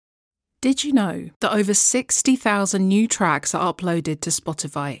Did you know that over 60,000 new tracks are uploaded to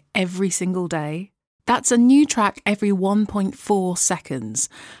Spotify every single day? That's a new track every 1.4 seconds,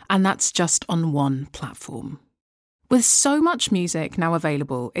 and that's just on one platform. With so much music now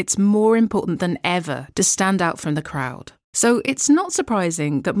available, it's more important than ever to stand out from the crowd. So it's not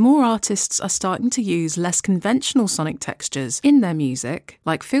surprising that more artists are starting to use less conventional sonic textures in their music,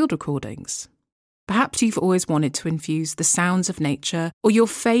 like field recordings. Perhaps you've always wanted to infuse the sounds of nature or your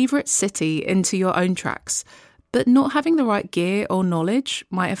favourite city into your own tracks, but not having the right gear or knowledge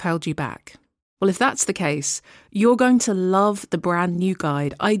might have held you back. Well, if that's the case, you're going to love the brand new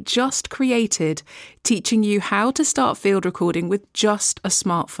guide I just created, teaching you how to start field recording with just a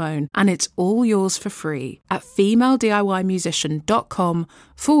smartphone, and it's all yours for free at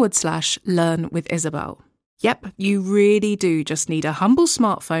femalediymusician.com/learn-with-Isabel. Yep, you really do just need a humble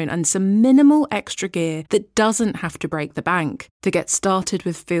smartphone and some minimal extra gear that doesn't have to break the bank to get started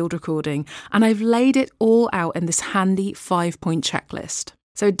with field recording, and I've laid it all out in this handy 5-point checklist.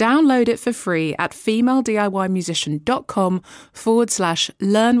 So download it for free at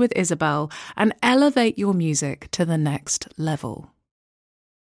femalediymusician.com/learn-with-Isabel and elevate your music to the next level.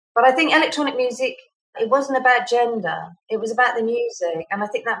 But I think electronic music, it wasn't about gender. It was about the music, and I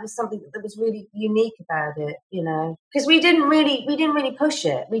think that was something that was really unique about it, you know, because we didn't really push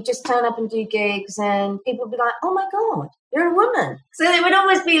it. We just turn up and do gigs, and people would be like, "Oh my God, you're a woman!" So it would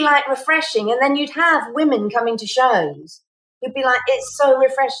always be like refreshing, and then you'd have women coming to shows. You'd be like, "It's so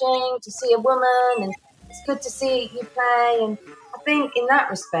refreshing to see a woman, and it's good to see you play." And I think in that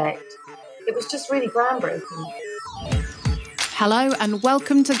respect, it was just really groundbreaking. Hello and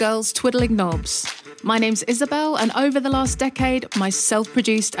welcome to Girls Twiddling Knobs. My name's Isabel, and over the last decade, my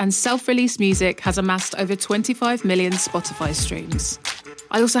self-produced and self-released music has amassed over 25 million Spotify streams.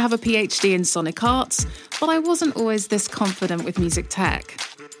 I also have a PhD in sonic arts, but I wasn't always this confident with music tech.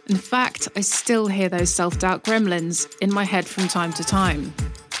 In fact, I still hear those self-doubt gremlins in my head from time to time.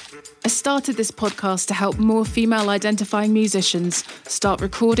 I started this podcast to help more female-identifying musicians start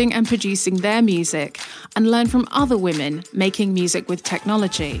recording and producing their music and learn from other women making music with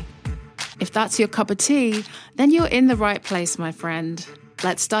technology. If that's your cup of tea, then you're in the right place, my friend.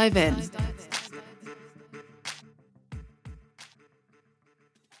 Let's dive in.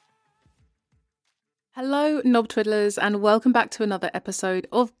 Hello, knob twiddlers, and welcome back to another episode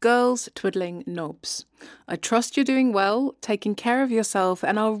of Girls Twiddling Knobs. I trust you're doing well, taking care of yourself,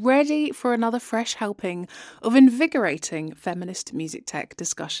 and are ready for another fresh helping of invigorating feminist music tech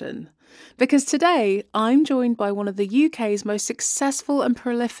discussion. Because today, I'm joined by one of the UK's most successful and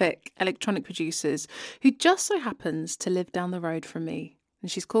prolific electronic producers who just so happens to live down the road from me, and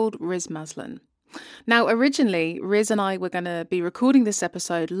she's called Maslen. Now, originally, Riz and I were going to be recording this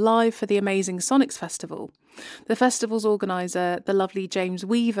episode live for the amazing Sonics Festival. The festival's organiser, the lovely James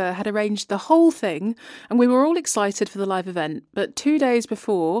Weaver, had arranged the whole thing, and we were all excited for the live event. But 2 days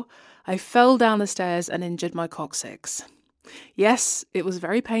before, I fell down the stairs and injured my coccyx. Yes, it was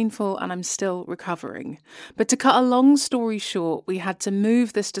very painful and I'm still recovering. But to cut a long story short, we had to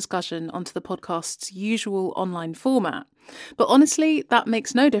move this discussion onto the podcast's usual online format. But honestly, that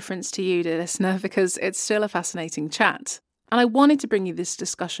makes no difference to you, dear listener, because it's still a fascinating chat. And I wanted to bring you this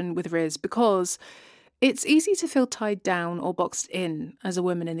discussion with Riz because it's easy to feel tied down or boxed in as a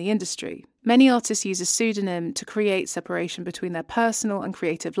woman in the industry. Many artists use a pseudonym to create separation between their personal and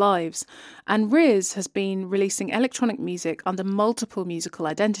creative lives, and Riz has been releasing electronic music under multiple musical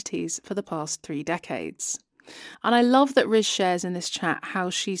identities for the past 3 decades. And I love that Riz shares in this chat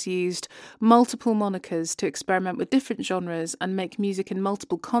how she's used multiple monikers to experiment with different genres and make music in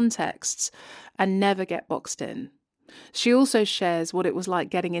multiple contexts and never get boxed in. She also shares what it was like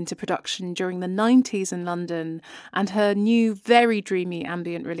getting into production during the 90s in London and her new, very dreamy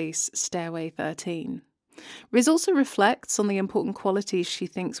ambient release, Stairway 13. Riz also reflects on the important qualities she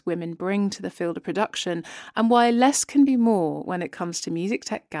thinks women bring to the field of production and why less can be more when it comes to music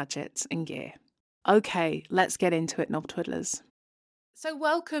tech gadgets and gear. Okay, let's get into it, knob twiddlers. So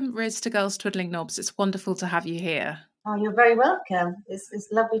welcome, Riz, to Girls Twiddling Knobs. It's wonderful to have you here. Oh, you're very welcome. It's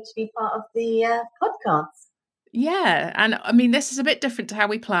lovely to be part of the podcast. Yeah, and I mean, this is a bit different to how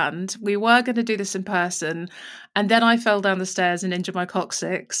we planned. We were going to do this in person, and then I fell down the stairs and injured my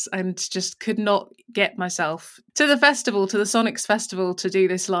coccyx and just could not get myself to the festival, to the Sonics Festival, to do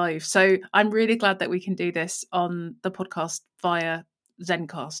this live. So I'm really glad that we can do this on the podcast via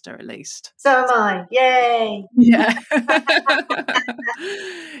Zencaster, at least. So am I. Yay! Yeah.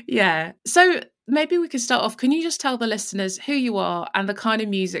 Yeah. So maybe we could start off. Can you just tell the listeners who you are and the kind of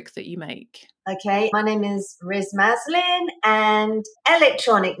music that you make? Okay, my name is Riz Maslen, and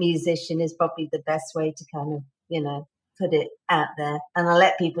electronic musician is probably the best way to kind of, put it out there, and I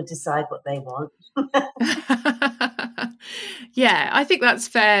let people decide what they want. Yeah, I think that's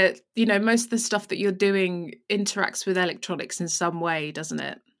fair. You know, most of the stuff that you're doing interacts with electronics in some way, doesn't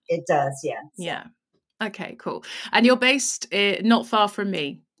it? It does, yeah. Yeah. Okay, cool. And you're based not far from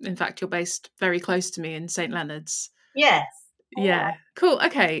me. In fact, you're based very close to me in St. Leonard's. Yes. Yeah, cool.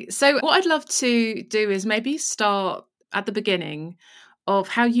 Okay, so what I'd love to do is maybe start at the beginning of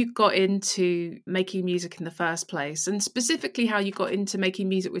how you got into making music in the first place, and specifically how you got into making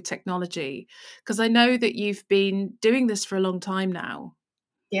music with technology, because I know that you've been doing this for a long time now.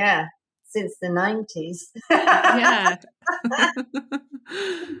 Yeah, since the 90s. Yeah.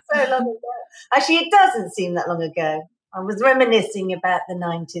 So long ago. Actually, it doesn't seem that long ago. I was reminiscing about the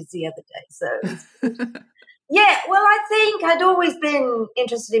 90s the other day. So, yeah, well, I think I'd always been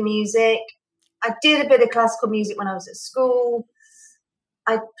interested in music. I did a bit of classical music when I was at school.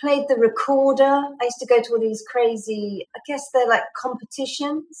 I played the recorder. I used to go to all these crazy, I guess they're like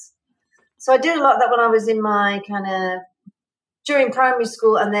competitions. So I did a lot of that when I was in my kind of during primary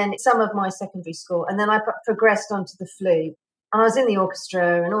school and then some of my secondary school. And then I progressed onto the flute. And I was in the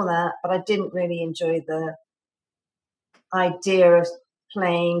orchestra and all that, but I didn't really enjoy the idea of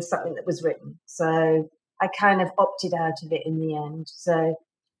playing something that was written. So I kind of opted out of it in the end. So,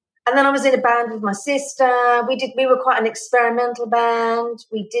 and then I was in a band with my sister. We were quite an experimental band.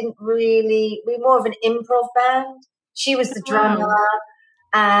 We were more of an improv band. She was the drummer. Wow.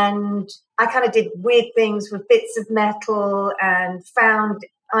 And I kind of did weird things with bits of metal and found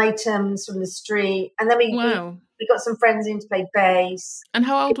items from the street. And then we got some friends in to play bass. And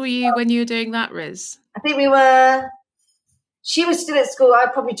how old were you when you were doing that, Riz? I think she was still at school. I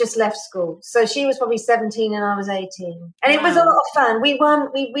probably just left school. So she was probably 17 and I was 18. And It was a lot of fun. We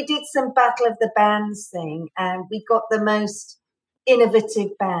did some Battle of the Bands thing and we got the most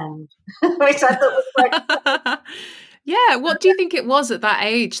innovative band, which I thought was quite fun. Yeah, what do you think it was at that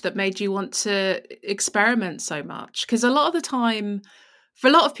age that made you want to experiment so much? Because a lot of the time, for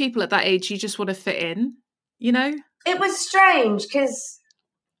a lot of people at that age, you just want to fit in, you know? It was strange because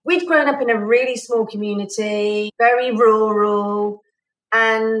we'd grown up in a really small community, very rural.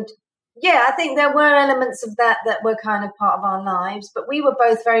 And yeah, I think there were elements of that were kind of part of our lives. But we were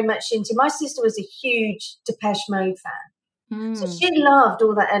both very much my sister was a huge Depeche Mode fan. So she loved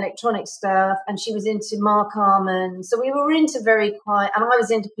all that electronic stuff and she was into Mark Harmon. So we were into very quiet, and I was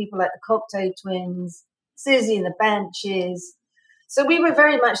into people like the Cocteau Twins, Susie and the Benches. So we were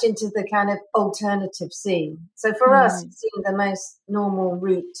very much into the kind of alternative scene. So for us, it seemed the most normal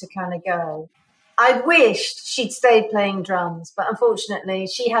route to kind of go. I wished she'd stayed playing drums, but unfortunately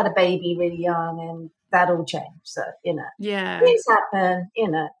she had a baby really young and that all changed. So, things happen,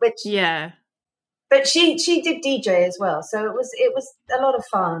 But she did DJ as well, so it was a lot of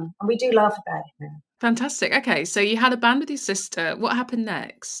fun, and we do laugh about it now. Fantastic. Okay, so you had a band with your sister. What happened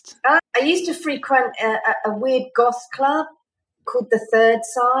next? I used to frequent a weird goth club called The Third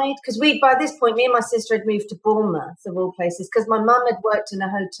Side, because by this point, me and my sister had moved to Bournemouth, of all places, because my mum had worked in a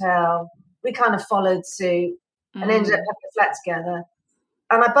hotel. We kind of followed suit and ended up having a flat together.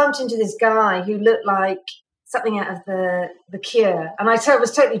 And I bumped into this guy who looked like something out of the Cure, and I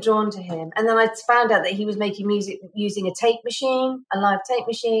was totally drawn to him. And then I found out that he was making music using a tape machine, a live tape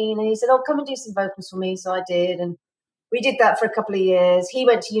machine, and he said, "Oh, come and do some vocals for me." So I did, and we did that for a couple of years. He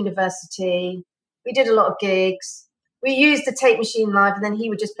went to university. We did a lot of gigs. We used the tape machine live, and then he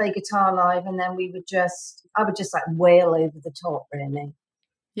would just play guitar live, and then I would just like wail over the top, really.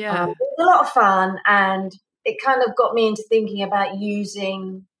 Yeah. It was a lot of fun, and it kind of got me into thinking about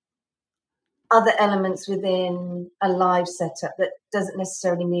using other elements within a live setup that doesn't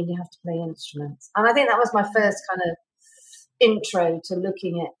necessarily mean you have to play instruments. And I think that was my first kind of intro to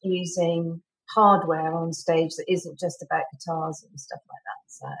looking at using hardware on stage that isn't just about guitars and stuff like that.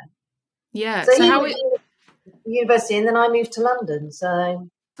 So yeah. So how university, and then I moved to London. So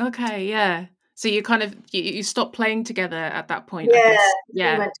okay, yeah. So you kind of you stopped playing together at that point, yeah, I guess.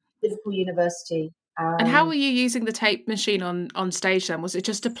 Yeah. We went to Liverpool University. And how were you using the tape machine on stage then? Was it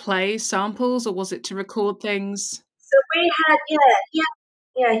just to play samples or was it to record things? So we had,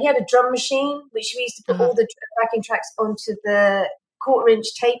 he had a drum machine, which we used to put all the backing tracks onto the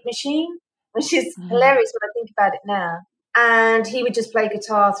 1/4-inch tape machine, which is hilarious when I think about it now. And he would just play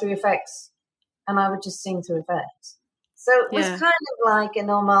guitar through effects and I would just sing through effects. So it was kind of like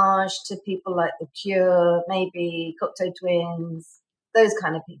an homage to people like The Cure, maybe Cocteau Twins, those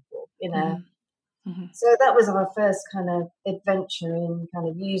kind of people, So that was our first kind of adventure in kind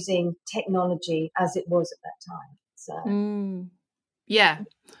of using technology as it was at that time. So yeah.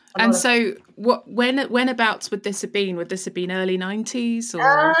 And so whenabouts would this have been? Would this have been early 90s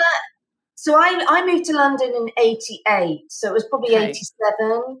or So I moved to London in 88, so it was probably Okay.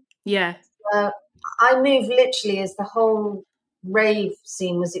 87. Yeah. I moved literally as the whole rave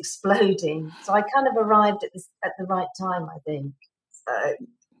scene was exploding. So I kind of arrived at the right time, I think. So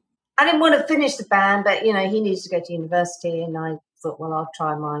I didn't want to finish the band, but, you know, he needed to go to university, and I thought, well, I'll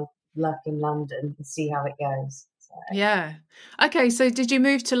try my luck in London and see how it goes. So. Yeah. Okay, so did you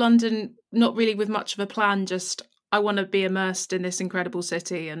move to London not really with much of a plan, just I want to be immersed in this incredible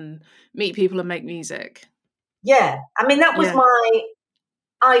city and meet people and make music? Yeah, I mean, that was Yeah. my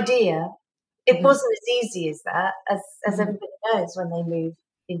idea. It Mhm. wasn't as easy as that, as Mhm. everybody knows when they move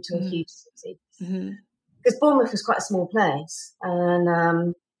into a Mhm. huge city. Mhm. Because Bournemouth was quite a small place,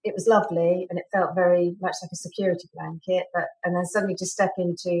 and it was lovely, and it felt very much like a security blanket. And then suddenly to step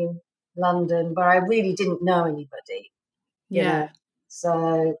into London, where I really didn't know anybody, you know. Yeah.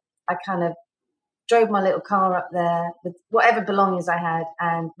 So I kind of drove my little car up there with whatever belongings I had,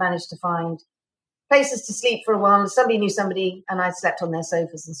 and managed to find places to sleep for a while. Somebody knew somebody, and I slept on their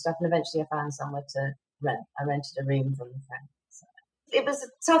sofas and stuff. And eventually, I found somewhere to rent. I rented a room from a friend. So it was a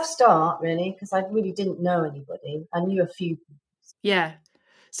tough start, really, because I really didn't know anybody. I knew a few people. Yeah.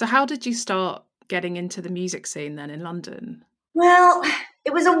 So how did you start getting into the music scene then in London? Well,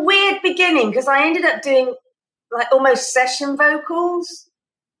 it was a weird beginning because I ended up doing like almost session vocals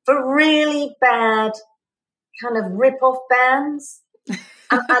for really bad kind of rip-off bands. And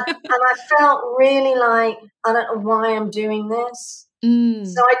I felt really like, I don't know why I'm doing this.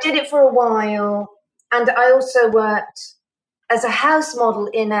 So I did it for a while, and I also worked as a house model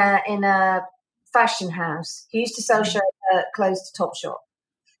in a fashion house who used to sell clothes to Topshop.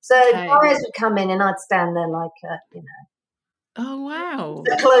 So Okay. buyers would come in, and I'd stand there like Oh, wow.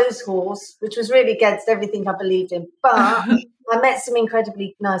 a clothes horse, which was really against everything I believed in. But I met some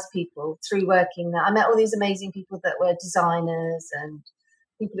incredibly nice people through working there. I met all these amazing people that were designers and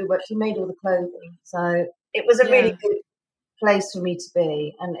people who made all the clothing. So it was a really Yeah. good place for me to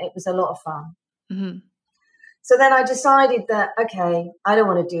be, and it was a lot of fun. Mm-hmm. So then I decided that, okay, I don't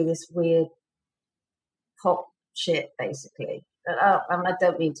want to do this weird pop shit, basically. I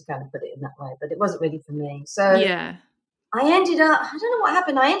don't mean to kind of put it in that way, but it wasn't really for me. So Yeah. I ended up, I don't know what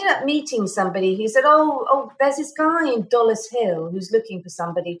happened. I ended up meeting somebody who said, oh, there's this guy in Dollis Hill who's looking for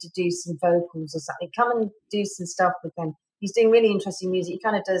somebody to do some vocals or something. Come and do some stuff with him. He's doing really interesting music. He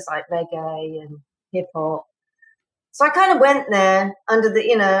kind of does like reggae and hip hop. So I kind of went there under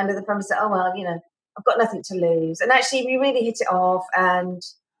the premise that, oh, well, I've got nothing to lose. And actually, we really hit it off. And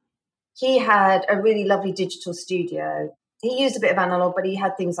he had a really lovely digital studio. He used a bit of analog, but he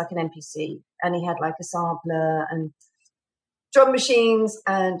had things like an MPC, and he had like a sampler and drum machines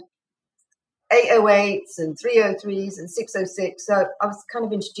and 808s and 303s and 606. So I was kind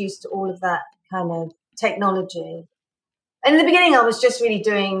of introduced to all of that kind of technology. And in the beginning, I was just really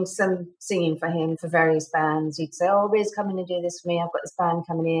doing some singing for him for various bands. He'd say, oh, Riz, come in and do this for me. I've got this band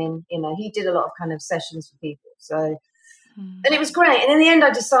coming in. He did a lot of kind of sessions for people. So, and it was great. And in the end, I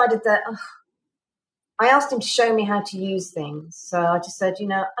decided that I asked him to show me how to use things. So I just said,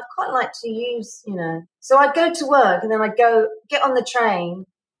 I'd quite like to use, So I'd go to work, and then I'd go get on the train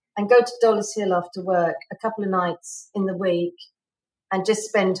and go to Dollis Hill after work a couple of nights in the week and just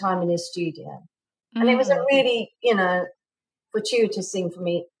spend time in his studio. And it was a really, fortuitous thing for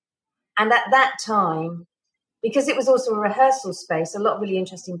me. And at that time, because it was also a rehearsal space, a lot of really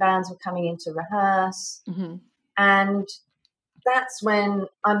interesting bands were coming in to rehearse. Mm-hmm. And that's when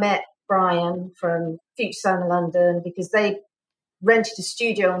I met Brian from Future Sound of London, because they rented a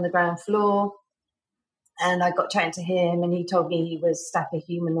studio on the ground floor. And I got chatting to him, and he told me he was Stapper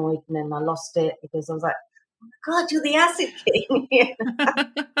Humanoid, and then I lost it because I was like, oh my God, you're the Acid King.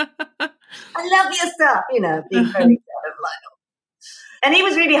 I love your stuff, being very kind of like. And he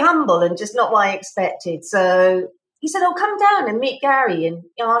was really humble and just not what I expected. So he said, oh, come down and meet Gary, and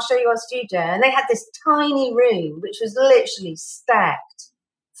I'll show you our studio. And they had this tiny room, which was literally stacked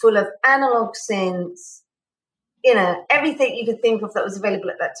full of analog synths, everything you could think of that was available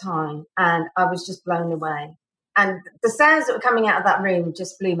at that time. And I was just blown away. And the sounds that were coming out of that room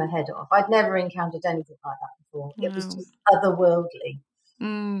just blew my head off. I'd never encountered anything like that before. It was just otherworldly.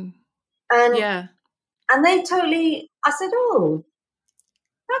 Yeah. And they totally, I said, oh,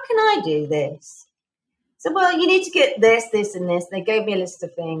 how can I do this? So, well, you need to get this, this, and this. They gave me a list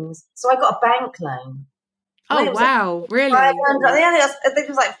of things. So I got a bank loan. Oh, wow. Really? I think it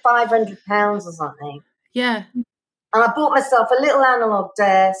was like £500 or something. Yeah. And I bought myself a little analog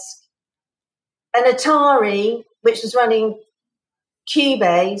desk, an Atari, which was running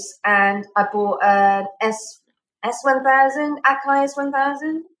Cubase, and I bought an S1000, Akai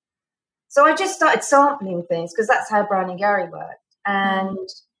S1000. So I just started sampling things because that's how Brian and Gary worked. And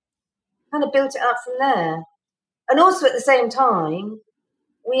kind of built it up from there. And also at the same time,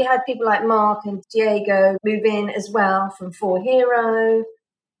 we had people like Mark and Diego move in as well from For Hero.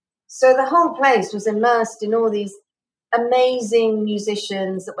 So the whole place was immersed in all these amazing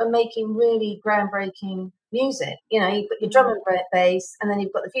musicians that were making really groundbreaking music. You know, you've got your drum and bass, and then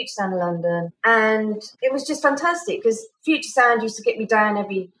you've got the Future Sound of London. And it was just fantastic because Future Sound used to get me down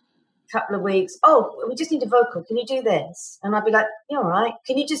every couple of weeks. Oh, we just need a vocal. Can you do this? And I'd be like, you all right?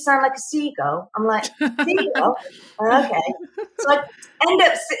 Can you just sound like a seagull? I'm like, seagull? Okay. So I'd end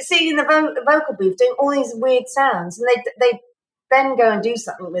up sitting in the vocal booth doing all these weird sounds, and they then go and do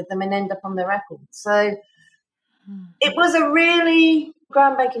something with them and end up on the record. So it was a really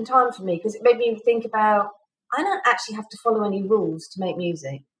groundbreaking time for me because it made me think about, I don't actually have to follow any rules to make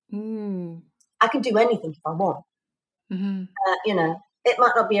music. I can do anything if I want. You know, it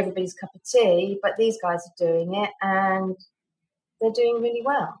might not be everybody's cup of tea, but these guys are doing it and they're doing really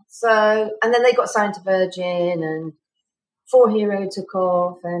well. So, and then they got signed to Virgin and For Hero took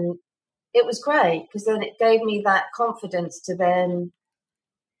off, and it was great because then it gave me that confidence to then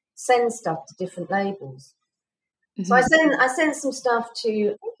send stuff to different labels. So I sent some stuff to,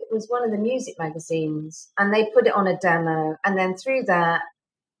 I think it was one of the music magazines, and they put it on a demo, and then through that,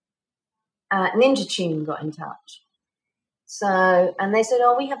 Ninja Tune got in touch. So, and they said,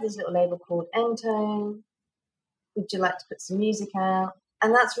 oh, we have this little label called Entone. Would you like to put some music out?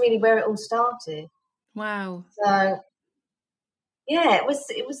 And that's really where it all started. Wow. So, yeah, it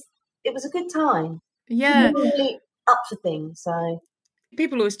was a good time. Yeah. We were really up for things. So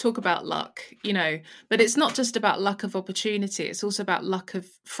people always talk about luck, you know, but it's not just about luck of opportunity. It's also about luck of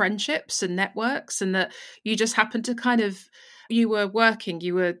friendships and networks, and that you just happen to kind of, you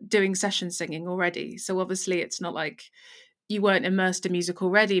were doing session singing already. So obviously it's not like you weren't immersed in music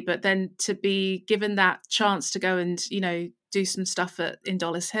already, but then to be given that chance to go and, you know, do some stuff in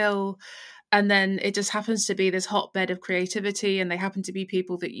Dollis Hill, and then it just happens to be this hotbed of creativity, and they happen to be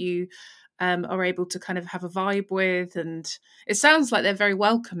people that you are able to kind of have a vibe with, and it sounds like they're very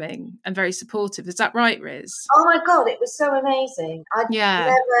welcoming and very supportive. Is that right, Riz? Oh my God, it was so amazing. I'd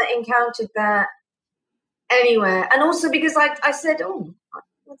never encountered that anywhere. And also because I said, oh,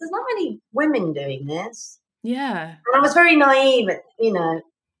 well, there's not many women doing this. Yeah. And I was very naive, you know,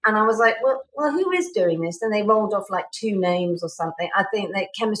 and I was like, well, who is doing this? And they rolled off like 2 names or something. I think that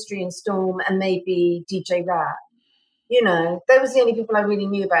Chemistry and Storm and maybe DJ Rat. You know, those were the only people I really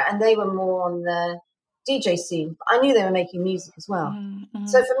knew about, and they were more on the DJ scene. But I knew they were making music as well.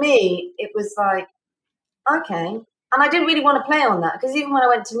 So for me, it was like, okay. And I didn't really want to play on that because even when I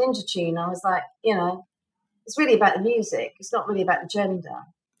went to Ninja Tune, I was like, you know, it's really about the music. It's not really about the gender.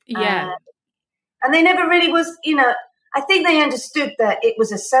 Yeah. And they never really was, you know, I think they understood that it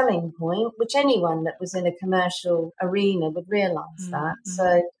was a selling point, which anyone that was in a commercial arena would realise that.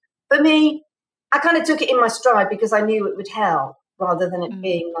 So for me, I kind of took it in my stride because I knew it would help rather than it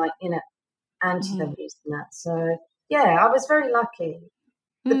being like, you know, anti them using that. So, yeah, I was very lucky.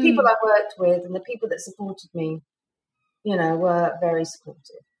 The people I worked with and the people that supported me, you know, were very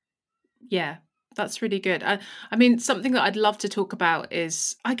supportive. Yeah, that's really good. I mean, something that I'd love to talk about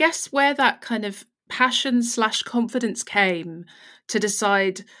is, I guess, where that kind of passion/confidence came to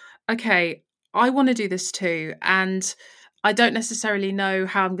decide, okay, I want to do this too. And I don't necessarily know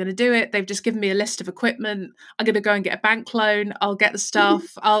how I'm going to do it. They've just given me a list of equipment. I'm going to go and get a bank loan. I'll get the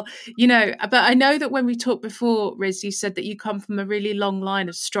stuff. You know, but I know that when we talked before, Riz, you said that you come from a really long line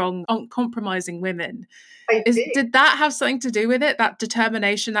of strong, uncompromising women. Did that have something to do with it? That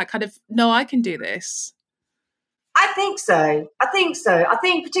determination, that kind of, no, I can do this? I think so. I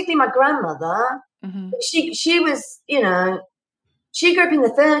think particularly my grandmother, she was, you know, she grew up in the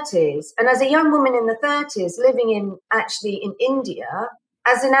 30s, and as a young woman in the 30s, living in India,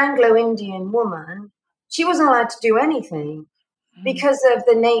 as an Anglo-Indian woman, she wasn't allowed to do anything because of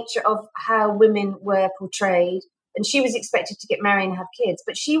the nature of how women were portrayed. And she was expected to get married and have kids,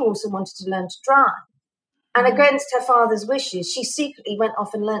 but she also wanted to learn to drive. And against her father's wishes, she secretly went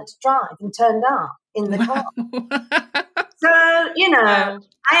off and learnt to drive and turned up in the car. So, you know,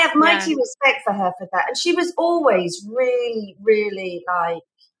 I have mighty respect for her for that. And she was always really, really, like,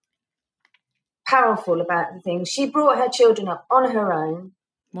 powerful about the things. She brought her children up on her own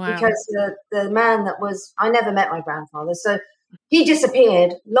because the man that was, I never met my grandfather, so he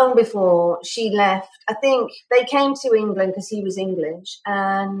disappeared long before she left. I think they came to England because he was English,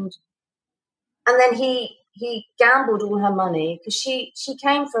 and then he gambled all her money because she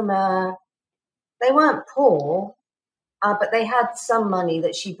came from they weren't poor, but they had some money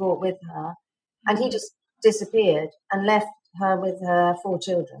that she brought with her, and he just disappeared and left her with her 4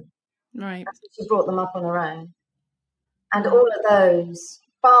 children. Right. She brought them up on her own. And all of those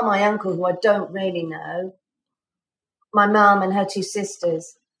bar my uncle, who I don't really know, my mum and her two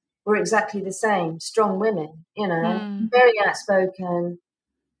sisters were exactly the same, strong women, very outspoken,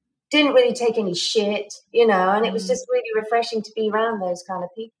 didn't really take any shit, and it was just really refreshing to be around those kind of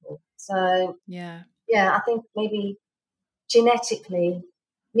people. So, yeah, I think maybe genetically,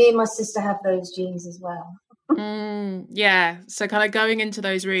 me and my sister have those genes as well. Yeah, so kind of going into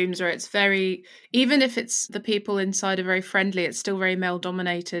those rooms where it's very, even if it's the people inside are very friendly, it's still very male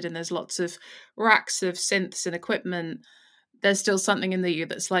dominated and there's lots of racks of synths and equipment. There's still something in you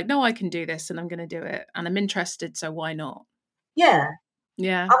that's like, no, I can do this and I'm going to do it and I'm interested, so why not? Yeah.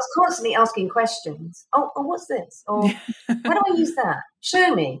 Yeah. I was constantly asking questions. Oh, what's this? Or how do I use that?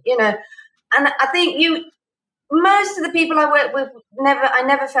 Show me, And I think most of the people I work with, I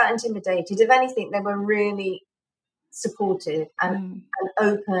never felt intimidated. If anything, they were really supportive and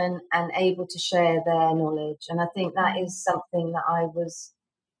open and able to share their knowledge. And I think that is something that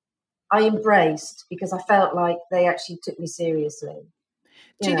I embraced because I felt like they actually took me seriously.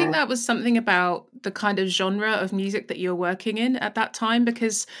 Do you think that was something about the kind of genre of music that you're working in at that time?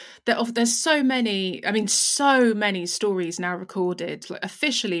 Because there's so many stories now recorded, like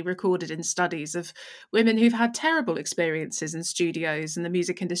officially recorded in studies of women who've had terrible experiences in studios and the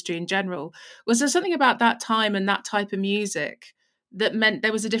music industry in general. Was there something about that time and that type of music that meant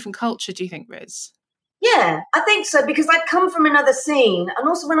there was a different culture, do you think, Riz? Yeah, I think so, because I'd come from another scene. And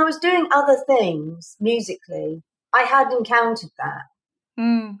also when I was doing other things musically, I had encountered that.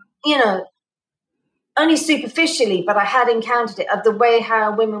 Only superficially, but I had encountered it, of the way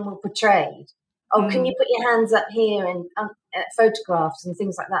how women were portrayed. Oh, can you put your hands up here and photographs and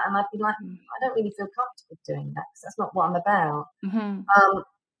things like that? And I'd be like, I don't really feel comfortable doing that because that's not what I'm about.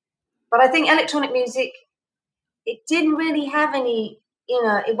 But I think electronic music, it didn't really have any,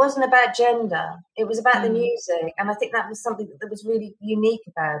 it wasn't about gender. It was about the music. And I think that was something that was really unique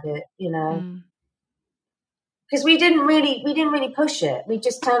about it, Because we didn't really push it. We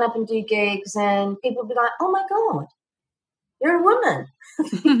just turn up and do gigs, and people would be like, "Oh my God, you're a woman."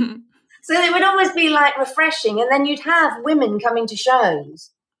 So it would always be like refreshing, and then you'd have women coming to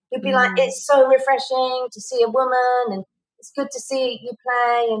shows. You'd be like, "It's so refreshing to see a woman, and it's good to see you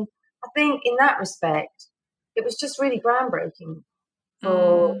play." And I think in that respect, it was just really groundbreaking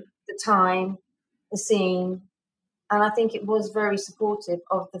for the time, the scene, and I think it was very supportive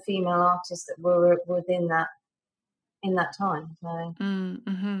of the female artists that were within that. In that time. So.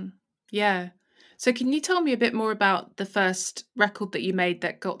 Yeah. So can you tell me a bit more about the first record that you made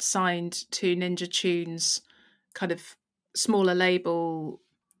that got signed to Ninja Tunes, kind of smaller label?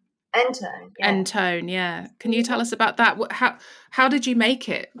 Entone, yeah. Entone, yeah. Can you tell us about that? How did you make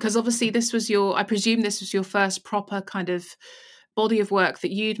it? Because obviously I presume this was your first proper kind of body of work that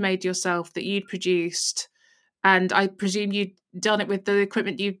you'd made yourself, that you'd produced, and I presume you'd done it with the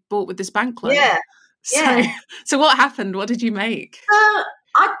equipment you bought with this bank loan. Yeah. So what happened? What did you make?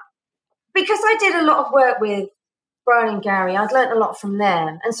 Because I did a lot of work with Brian and Gary, I'd learned a lot from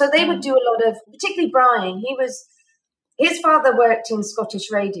them. And so they would do a lot of, particularly Brian, his father worked in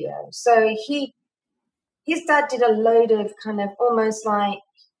Scottish radio. So his dad did a load of kind of almost like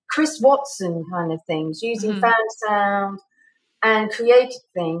Chris Watson kind of things, using found sound and created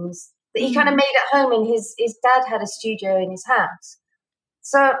things that he kind of made at home. And his dad had a studio in his house.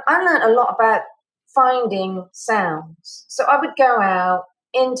 So I learned a lot about finding sounds. So I would go out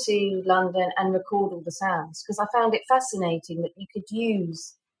into London and record all the sounds because I found it fascinating that you could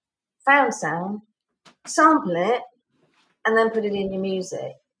use found sound, sample it, and then put it in your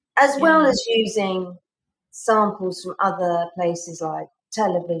music, as well as using samples from other places like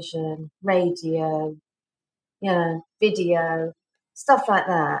television, radio, video, stuff like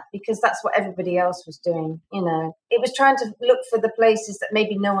that, because that's what everybody else was doing. It was trying to look for the places that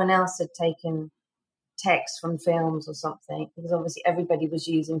maybe no one else had taken text from films or something, because obviously everybody was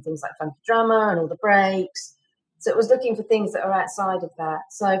using things like Funky Drummer and all the breaks. So it was looking for things that are outside of that.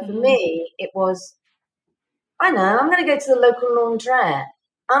 So for me, it was, I'm going to go to the local laundrette.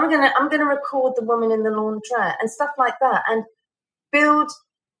 I'm going to record the woman in the laundrette and stuff like that, and build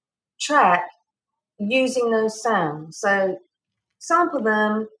track using those sounds. So sample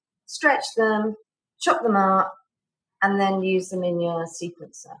them, stretch them, chop them up, and then use them in your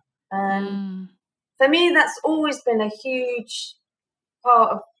sequencer. And for me, that's always been a huge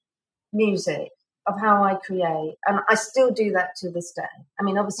part of music, of how I create. And I still do that to this day. I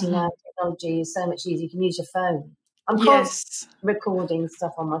mean, obviously now technology is so much easier. You can use your phone. I'm constantly recording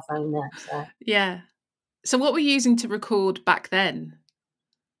stuff on my phone now. So. Yeah. So what were you using to record back then?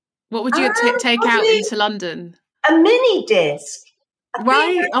 What would you take out into London? A mini disc.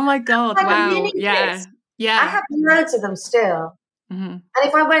 Right? Oh my God. Wow. Yeah. I have loads of them still. Mm-hmm. And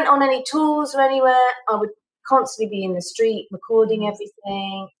if I went on any tours or anywhere, I would constantly be in the street recording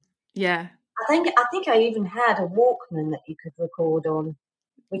everything. Yeah. I think I even had a Walkman that you could record on,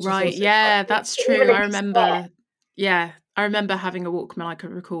 which was Right. also Yeah, quite that's even true. a cassette. I remember having a Walkman I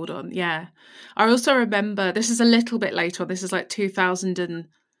could record on. Yeah. I also remember, this is a little bit later on, this is like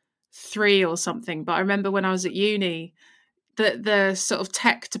 2003 or something, but I remember when I was at uni, the sort of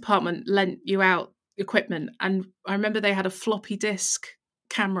tech department lent you out equipment, and I remember they had a floppy disk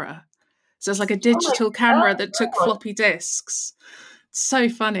camera. So it's like a Oh my digital camera that took God. floppy disks. So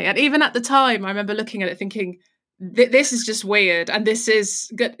funny. And even at the time, I remember looking at it thinking, this is just weird. And this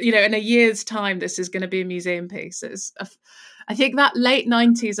is good. You know, in a year's time, this is going to be a museum piece. I think that late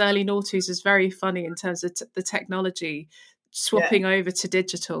 90s, early noughties is very funny in terms of the technology Yeah. swapping over to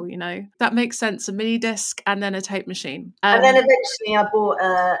digital, you know. That makes sense. A mini disc and then a tape machine. And then eventually I bought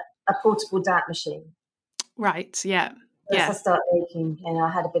a portable DAT machine. Right. Yeah. Once I Yeah. started making, I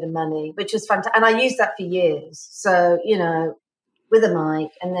had a bit of money, which was fantastic. And I used that for years. So, with a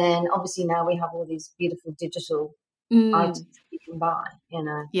mic. And then obviously now we have all these beautiful digital items you can buy, which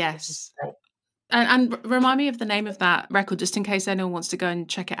is Yes. great. And remind me of the name of that record, just in case anyone wants to go and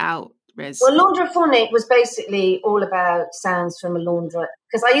check it out, Riz. Well, Laundrophonic was basically all about sounds from a laundrette.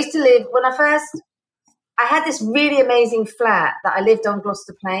 Because I used to live, I had this really amazing flat that I lived on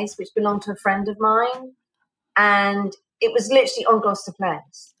Gloucester Place, which belonged to a friend of mine. And it was literally on Gloucester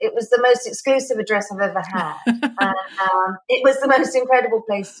Place. It was the most exclusive address I've ever had. And it was the most incredible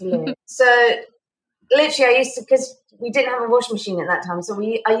place to live. So literally I used to, because we didn't have a washing machine at that time, so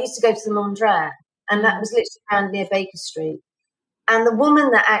I used to go to the laundrette, and that was literally around near Baker Street. And the woman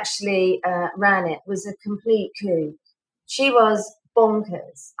that actually ran it was a complete kook. She was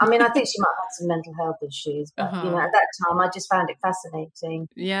bonkers. I mean, I think she might have had some mental health issues, but at that time I just found it fascinating.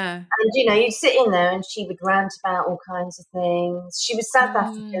 Yeah. And you'd sit in there and she would rant about all kinds of things. She was South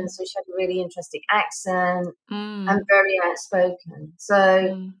African, so she had a really interesting accent and very outspoken.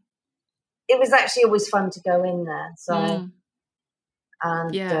 So it was actually always fun to go in there. So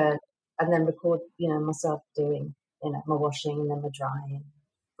and then record, myself doing, my washing and then my drying.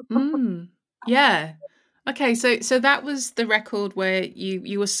 Yeah. Okay, so that was the record where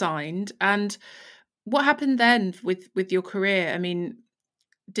you were signed, and what happened then with your career? I mean,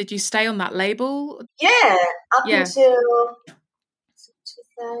 did you stay on that label? Yeah, up Yeah. until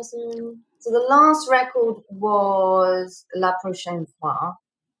 2000. So the last record was La Prochaine Fois.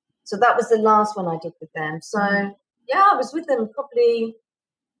 So that was the last one I did with them. So yeah, I was with them probably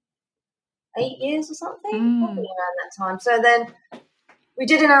 8 years or something, probably around that time. So then we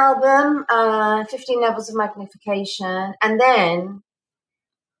did an album, 15 Levels of Magnification, and then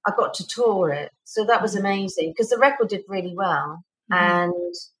I got to tour it. So that was amazing because the record did really well.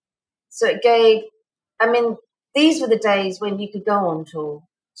 And so it gave, these were the days when you could go on tour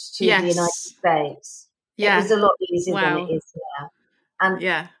to the United States. Yeah. It was a lot easier than Wow. it is now. And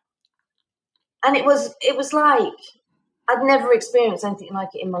yeah. And it was like I'd never experienced anything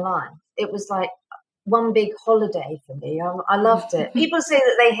like it in my life. It was like one big holiday for me. I loved it. People say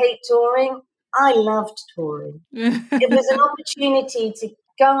that they hate touring. I loved touring. It was an opportunity to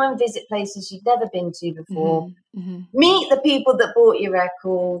go and visit places you'd never been to before, meet the people that bought your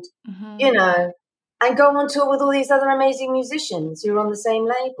record, and go on tour with all these other amazing musicians who are on the same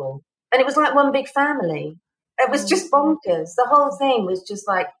label. And it was like one big family. It was just bonkers. The whole thing was just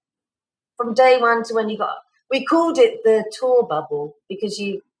like, from day one to when we called it the tour bubble because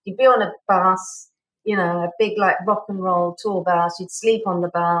you'd be on a bus, a big like rock and roll tour bus, you'd sleep on the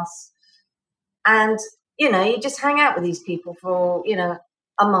bus, and, you just hang out with these people for,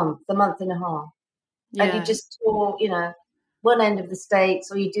 a month and a half. Yeah. And you just tour, one end of the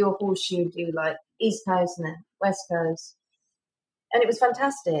States, or you do a horseshoe, do like East Coast and then West Coast. And it was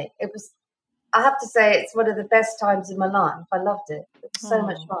fantastic. I have to say, it's one of the best times in my life. I loved it. It was so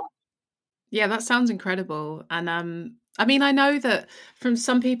much fun. Yeah, that sounds incredible. And I know that from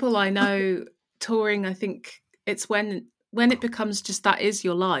some people I know, touring, I think it's when it becomes just that is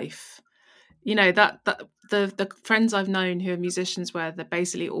your life. That the friends I've known who are musicians where they're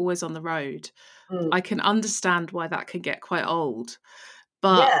basically always on the road. I can understand why that can get quite old.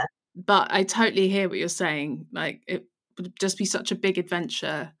 But I totally hear what you're saying. Like, it would just be such a big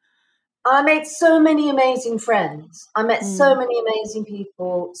adventure. I made so many amazing friends. I met so many amazing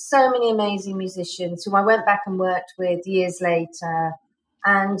people, so many amazing musicians who I went back and worked with years later.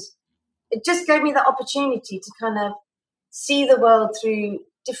 And it just gave me the opportunity to kind of see the world through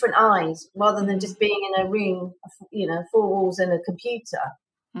different eyes rather than just being in a room, 4 walls and a computer.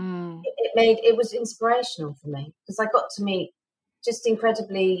 It was inspirational for me because I got to meet just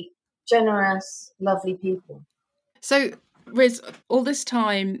incredibly generous, lovely people. So Riz, all this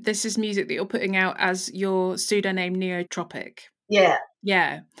time, this is music that you're putting out as your pseudonym Neotropic. Yeah.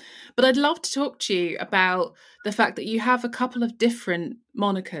 Yeah. But I'd love to talk to you about the fact that you have a couple of different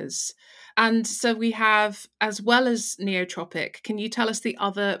monikers. And so we have, as well as Neotropic, can you tell us the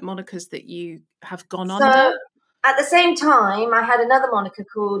other monikers that you have gone So under? at the same time, I had another moniker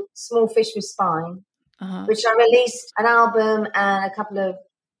called Small Fish with Spine, which I released an album and a couple of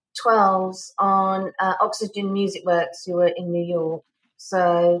 12s on Oxygen Music Works, who were in New York.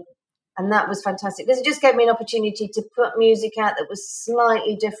 So, and that was fantastic because it just gave me an opportunity to put music out that was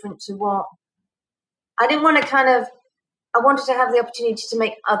slightly different to what I didn't want to I wanted to have the opportunity to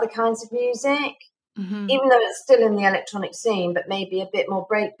make other kinds of music, even though it's still in the electronic scene, but maybe a bit more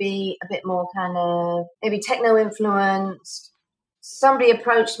breakbeat, a bit more kind of maybe techno influenced. Somebody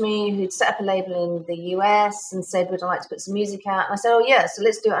approached me who'd set up a label in the US and said, would I like to put some music out? And I said, oh, yeah, so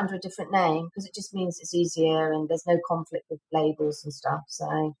let's do it under a different name because it just means it's easier and there's no conflict with labels and stuff.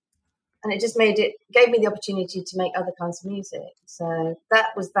 So, and it just gave me the opportunity to make other kinds of music. So that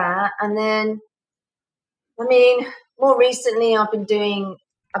was that. And then, I mean, more recently I've been doing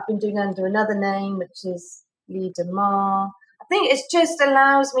under another name, which is Leader Ma. I think it just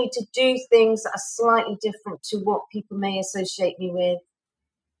allows me to do things that are slightly different to what people may associate me with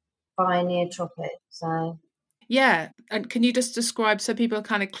by Neotropic. So yeah, and can you just describe so people are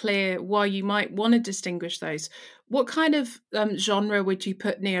kind of clear why you might want to distinguish those? What kind of genre would you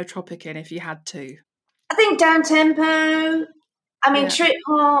put Neotropic in if you had to? I think down tempo. I mean, trip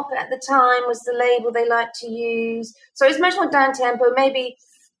hop at the time was the label they liked to use. So it's much more down tempo, maybe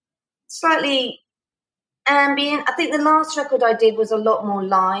slightly ambient. I think the last record I did was a lot more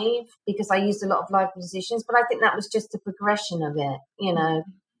live because I used a lot of live musicians, but I think that was just the progression of it, you know.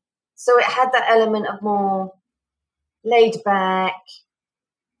 So it had that element of more laid back,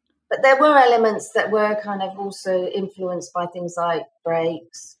 but there were elements that were kind of also influenced by things like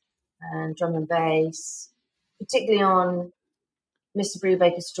breaks and drum and bass, particularly on Mr.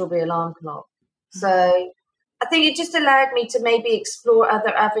 Brubaker's Strawberry Alarm Clock. So I think it just allowed me to maybe explore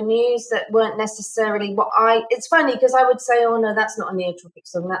other avenues that weren't necessarily it's funny because I would say, oh no, that's not a Neotropic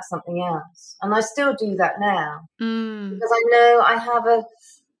song, that's something else. And I still do that now because I know I have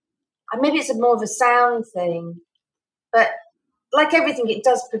maybe it's more of a sound thing, but like everything, it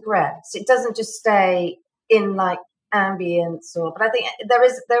does progress. It doesn't just stay in like ambience but I think there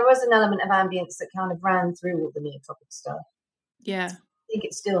was an element of ambience that kind of ran through all the Neotropic stuff. Yeah. I think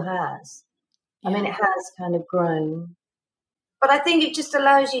it still has. I mean, it has kind of grown. But I think it just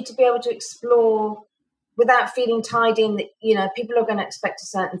allows you to be able to explore without feeling tied in that, you know, people are going to expect a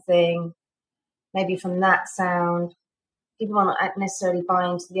certain thing, maybe from that sound. People are not necessarily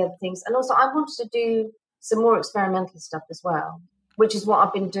buying into the other things. And also, I wanted to do some more experimental stuff as well, which is what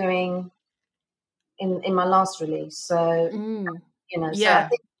I've been doing in my last release. So, you know, so I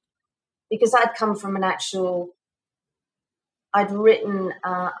think because I'd come from I'd written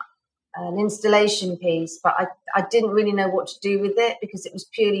an installation piece, but I didn't really know what to do with it because it was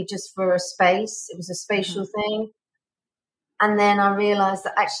purely just for a space. It was a spatial thing. And then I realised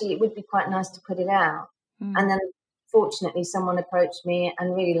that actually it would be quite nice to put it out. And then fortunately someone approached me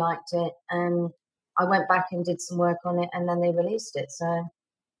and really liked it. And I went back and did some work on it and then they released it. So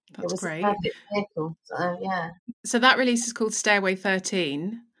it was great. A perfect vehicle. So, yeah. So that release is called Stairway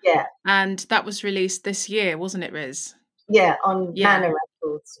 13. Yeah. And that was released this year, wasn't it, Riz? Yeah, on Manor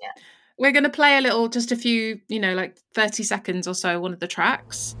Records, yeah. We're going to play just a few, you know, like 30 seconds or so, one of the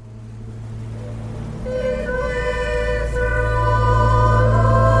tracks.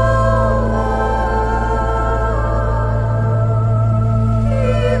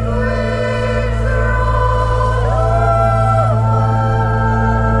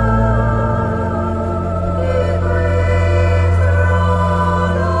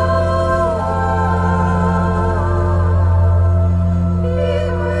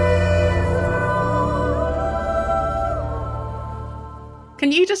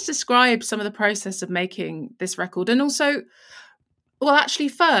 Can you just describe some of the process of making this record? And also, well, actually,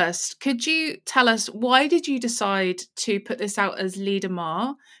 first, could you tell us why did you decide to put this out as Leader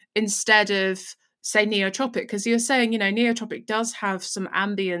Ma instead of, say, Neotropic? Because you're saying, you know, Neotropic does have some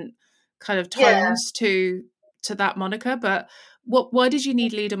ambient kind of tones to that moniker, but why did you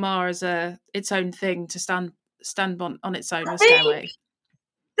need Leader Ma as its own thing to stand on its own with Stairway?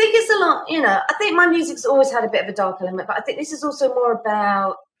 I think it's a lot, you know, I think my music's always had a bit of a dark element, but I think this is also more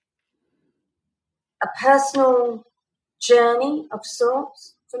about a personal journey of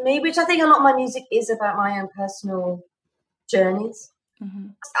sorts for me, which I think a lot of my music is about my own personal journeys.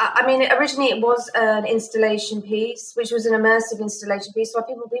 I mean, originally it was an installation piece, which was an immersive installation piece, where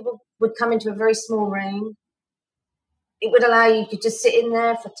people would come into a very small room it would allow you to just sit in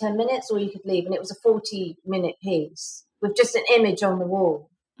there for 10 minutes or you could leave. And it was a 40-minute piece with just an image on the wall.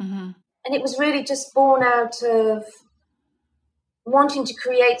 Mm-hmm. And it was really just born out of wanting to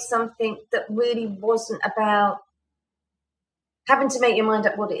create something that really wasn't about having to make your mind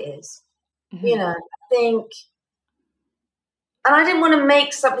up what it is. Mm-hmm. You know, I think, and I didn't want to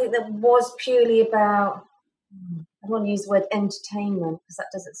make something that was purely about, I don't want to use the word entertainment because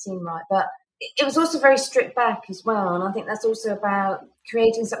that doesn't seem right, but it was also very stripped back as well. And I think that's also about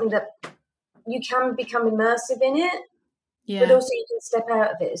creating something that you can become immersive in it, but also you can step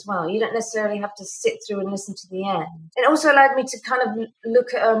out of it as well. You don't necessarily have to sit through and listen to the end. It also allowed me to kind of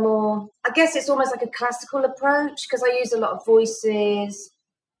look at a more, I guess it's almost like a classical approach because I use a lot of voices,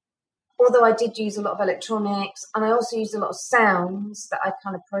 although I did use a lot of electronics, and I also used a lot of sounds that I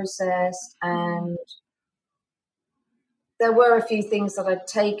kind of processed, and there were a few things that I'd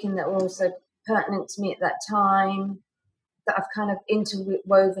taken that were also pertinent to me at that time that I've kind of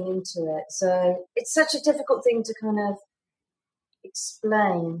interwoven into it. So it's such a difficult thing to kind of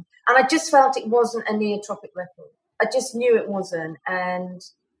explain. And I just felt it wasn't a neotropic record. I just knew it wasn't. And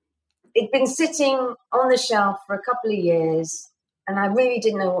it'd been sitting on the shelf for a couple of years, and I really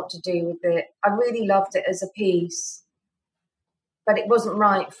didn't know what to do with it. I really loved it as a piece, but it wasn't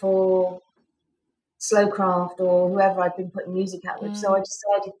right for Slowcraft or whoever I'd been putting music out with. So I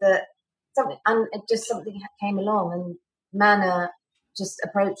decided that something came along, and Mana just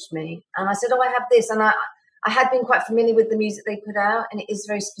approached me, and I said, "Oh, I have this," and I had been quite familiar with the music they put out, and it is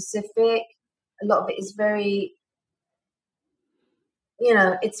very specific. A lot of it is very,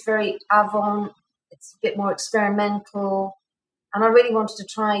 it's very avant. It's a bit more experimental, and I really wanted to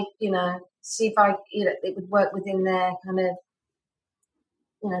try, see if it would work within their kind of,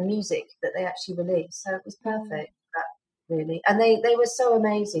 music that they actually released. So it was perfect, really. And they were so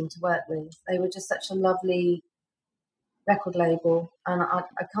amazing to work with. They were just such a lovely record label, and I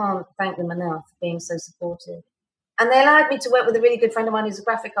can't thank them enough for being so supportive. And they allowed me to work with a really good friend of mine who's a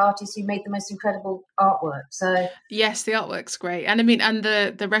graphic artist who made the most incredible artwork. So yes, the artwork's great. And I mean, and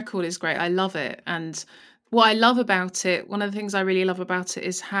the record is great. I love it. And what I love about it, one of the things I really love about it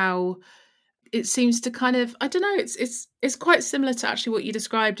is how it seems to kind of, I don't know, it's quite similar to actually what you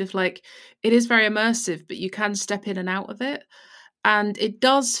described of like, it is very immersive, but you can step in and out of it. And it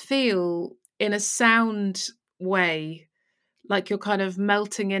does feel in a sound way like you're kind of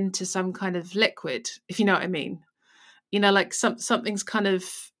melting into some kind of liquid, if you know what I mean. Like something's kind of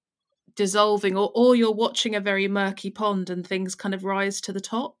dissolving, or you're watching a very murky pond and things kind of rise to the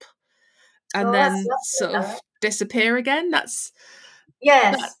top and then sort of disappear again. That's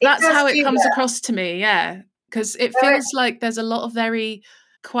how it comes across to me, yeah, because it feels like there's a lot of very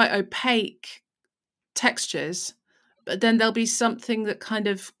quite opaque textures, but then there'll be something that kind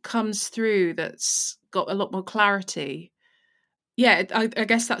of comes through that's got a lot more clarity. Yeah, I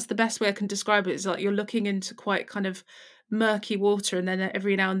guess that's the best way I can describe it. It's like you're looking into quite kind of murky water, and then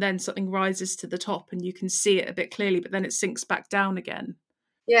every now and then something rises to the top and you can see it a bit clearly, but then it sinks back down again.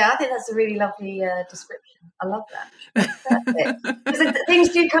 Yeah, I think that's a really lovely description. I love that. Because things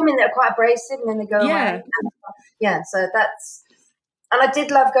do come in that are quite abrasive and then they go away. So that's... And I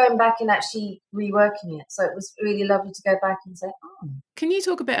did love going back and actually reworking it. So it was really lovely to go back and say, oh. Can you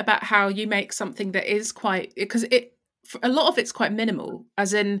talk a bit about how you make something that is quite... Because a lot of it's quite minimal,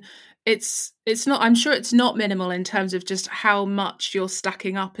 as in it's not... I'm sure it's not minimal in terms of just how much you're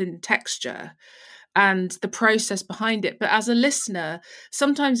stacking up in texture and the process behind it. But as a listener,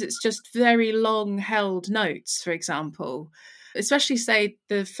 sometimes it's just very long held notes, for example, especially say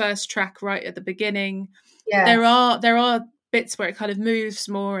the first track right at the beginning. Yes. There are bits where it kind of moves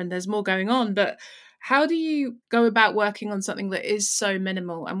more and there's more going on. But how do you go about working on something that is so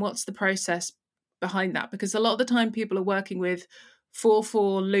minimal, and what's the process behind that? Because a lot of the time people are working with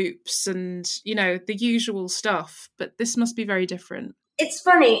 4/4 loops and, the usual stuff, but this must be very different. It's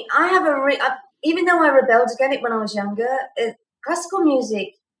funny. I have even though I rebelled against it when I was younger, classical music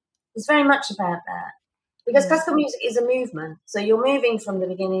is very much about that. Because classical music is a movement. So you're moving from the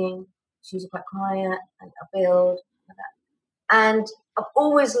beginning, it's usually quite quiet, and a build, like that. And I've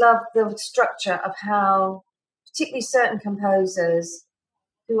always loved the structure of how, particularly certain composers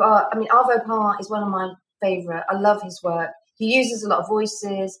who are, Arvo Part is one of my favourite. I love his work. He uses a lot of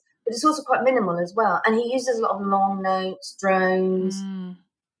voices, but it's also quite minimal as well. And he uses a lot of long notes, drones.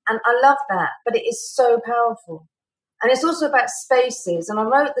 And I love that, but it is so powerful. And it's also about spaces. And I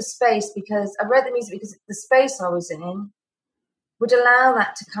wrote the music because the space I was in would allow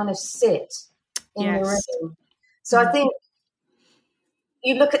that to kind of sit in the room. So I think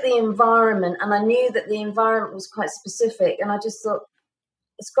you look at the environment, and I knew that the environment was quite specific. And I just thought,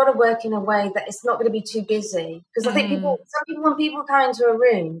 it's got to work in a way that it's not going to be too busy. Because I think some people, when people come into a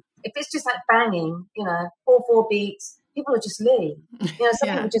room, if it's just like banging, 4/4 beats, people will just leave. Some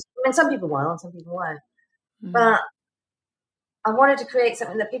people some people will, some people won't. But I wanted to create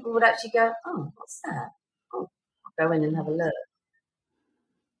something that people would actually go, oh, what's that? Oh, I'll go in and have a look.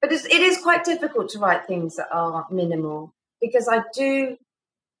 But it is quite difficult to write things that are minimal, because I do,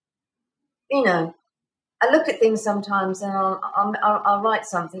 I look at things sometimes and I'll write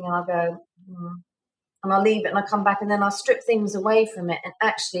something and I'll go, and I'll leave it and I'll come back and then I'll strip things away from it, and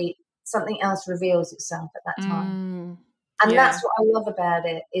actually something else reveals itself at that time. And that's what I love about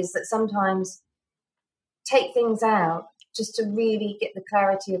it, is that sometimes take things out just to really get the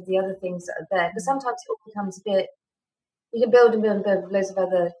clarity of the other things that are there. Because sometimes it all becomes a bit, you can build and build and build with loads of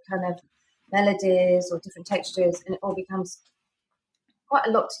other kind of melodies or different textures, and it all becomes quite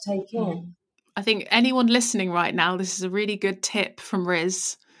a lot to take in. I think anyone listening right now, this is a really good tip from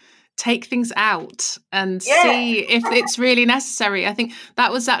Riz. Take things out and see if it's really necessary. I think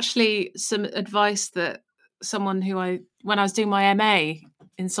that was actually some advice that someone when I was doing my MA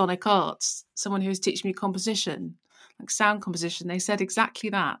in Sonic Arts, someone who was teaching me composition, like sound composition, they said exactly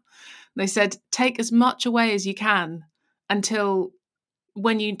that. They said, take as much away as you can until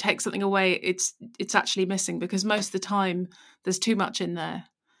when you take something away, it's actually missing, because most of the time there's too much in there.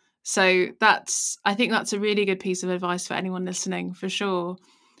 So I think that's a really good piece of advice for anyone listening, for sure.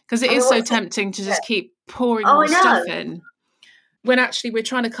 Because it is so tempting to just keep pouring more stuff in, when actually we're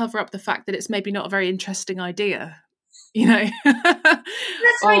trying to cover up the fact that it's maybe not a very interesting idea, That's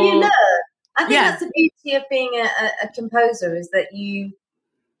where you learn. I think that's the beauty of being a composer, is that you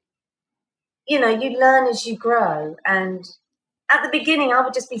learn as you grow. And at the beginning, I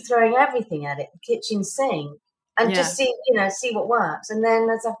would just be throwing everything at it, the kitchen sink, and just see what works. And then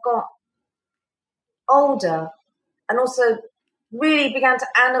as I've got older and also really began to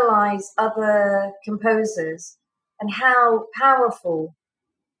analyze other composers and how powerful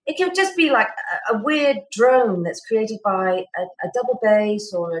it could just be, like a weird drone that's created by a double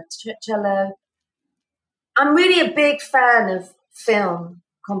bass or a cello. I'm really a big fan of film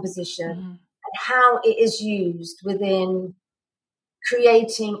composition and how it is used within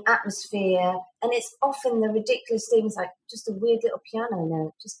creating atmosphere. And it's often the ridiculous things, like just a weird little piano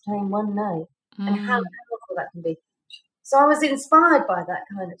note, just playing one note, and how powerful that can be. So I was inspired by that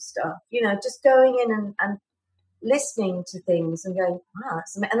kind of stuff, just going in and listening to things and going, wow,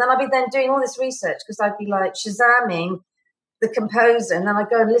 and then I'd be then doing all this research, because I'd be like Shazamming the composer, and then I'd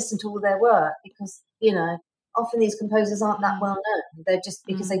go and listen to all their work, because, often these composers aren't that well known. They're just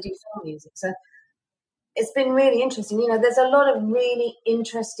because they do film music. So it's been really interesting. There's a lot of really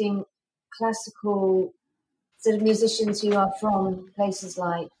interesting classical sort of musicians who are from places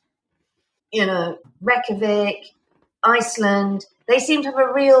like, Reykjavik, Iceland. They seem to have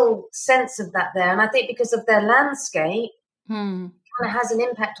a real sense of that there. And I think because of their landscape, it kind of has an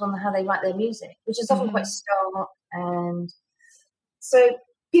impact on how they write their music, which is often quite stark. And so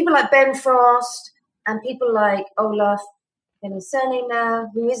people like Ben Frost and people like Olaf, in his surname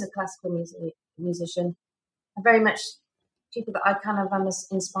now, who is a classical musician, are very much people that I kind of am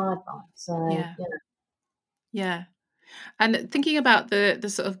inspired by. So, Yeah. And thinking about the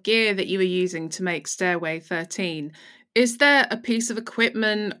sort of gear that you were using to make Stairway 13, is there a piece of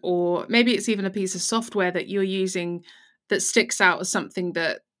equipment, or maybe it's even a piece of software that you're using that sticks out as something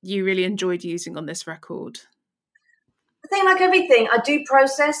that you really enjoyed using on this record? I think, like everything, I do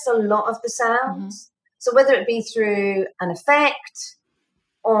process a lot of the sounds. So whether it be through an effect,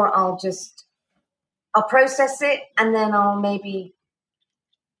 or I'll process it and then I'll maybe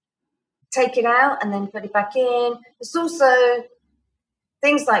take it out and then put it back in. There's also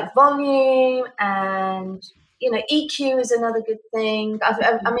things like volume and, EQ is another good thing. I'm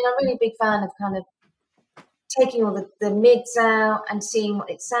a really big fan of kind of taking all the mids out and seeing what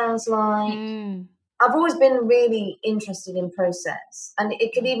it sounds like. I've always been really interested in process, and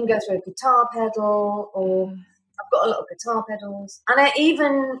it could even go through a guitar pedal, or I've got a lot of guitar pedals. And I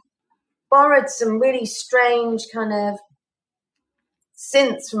even borrowed some really strange kind of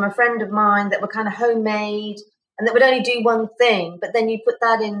synths from a friend of mine that were kind of homemade and that would only do one thing, but then you put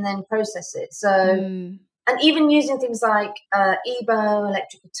that in and then process it. So, and even using things like EBO,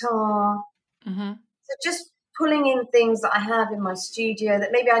 electric guitar. So just pulling in things that I have in my studio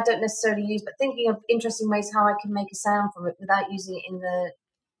that maybe I don't necessarily use, but thinking of interesting ways how I can make a sound from it without using it in the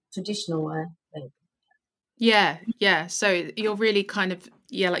traditional way. Yeah. So you're really kind of,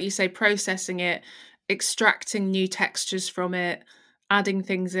 like you say, processing it, extracting new textures from it, adding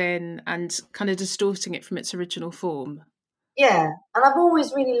things in, and kind of distorting it from its original form. Yeah, and I've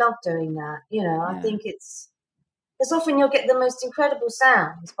always really loved doing that. I think it's Because often you'll get the most incredible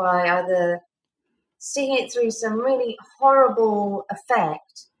sounds by either seeing it through some really horrible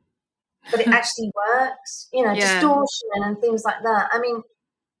effect, but it actually works, distortion and things like that. I mean,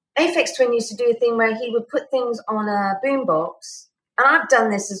 Aphex Twin used to do a thing where he would put things on a boombox, and I've done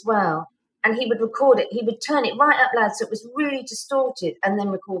this as well, and he would record it. He would turn it right up loud so it was really distorted and then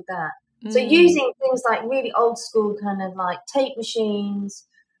record that. So using things like really old school kind of like tape machines,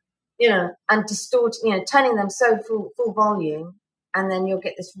 and distorting, turning them so full volume, and then you'll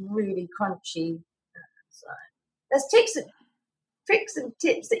get this really crunchy sound. There's tricks and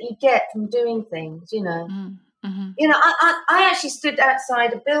tips that you get from doing things, Mm-hmm. I actually stood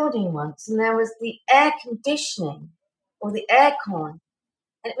outside a building once, and there was the air conditioning or the aircon,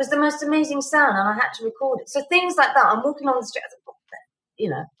 and it was the most amazing sound, and I had to record it. So things like that. I'm walking on the street,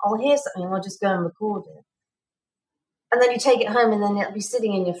 I'll hear something, and I'll just go and record it. And then you take it home, and then it'll be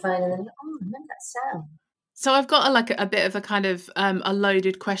sitting in your phone, and then remember that sound. So I've got a bit of a kind of a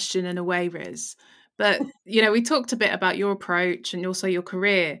loaded question in a way, Riz. But we talked a bit about your approach and also your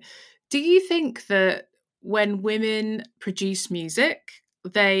career. Do you think that when women produce music,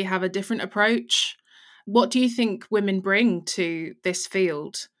 they have a different approach? What do you think women bring to this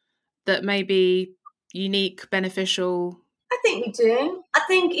field that may be unique, beneficial? I think we do. I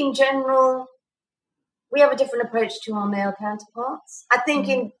think in general, we have a different approach to our male counterparts. I think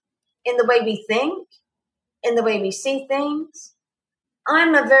in the way we think, in the way we see things.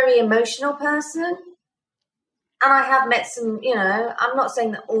 I'm a very emotional person, and I have met some, I'm not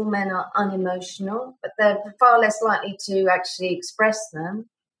saying that all men are unemotional, but they're far less likely to actually express them.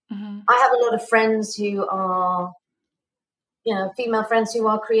 Mm-hmm. I have a lot of friends who are, female friends who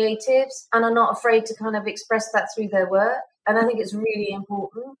are creatives and are not afraid to kind of express that through their work. And I think it's really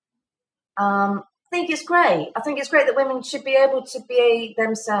important. I think it's great. I think it's great that women should be able to be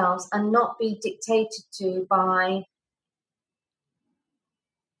themselves and not be dictated to by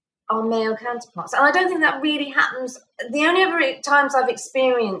our male counterparts. And I don't think that really happens. The only other times I've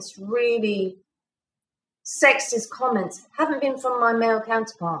experienced really sexist comments haven't been from my male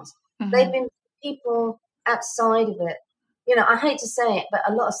counterparts. Mm-hmm. They've been people outside of it. I hate to say it, but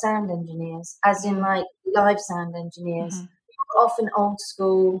a lot of sound engineers, as in like live sound engineers, who are often old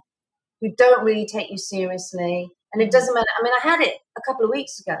school, who don't really take you seriously. And it doesn't matter. I mean, I had it a couple of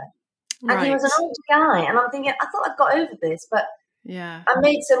weeks ago, and he was an older guy, and I'm thinking, I thought I'd got over this, but yeah, I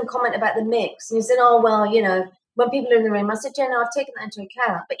made some comment about the mix, and he said, when people are in the room, I said, I've taken that into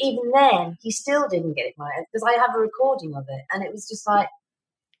account. But even then, he still didn't get it right, because I have a recording of it, and it was just like,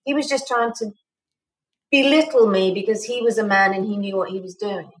 he was just trying to belittle me because he was a man and he knew what he was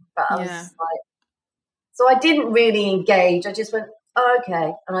doing. But I was like, so I didn't really engage. I just went, oh,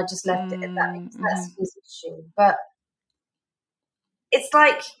 okay, and I just left it at that, because that's his issue. But it's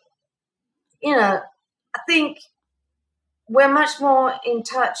like, I think we're much more in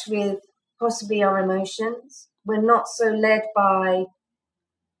touch with possibly our emotions. We're not so led by,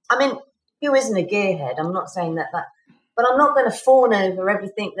 who isn't a gearhead? I'm not saying that, but I'm not going to fawn over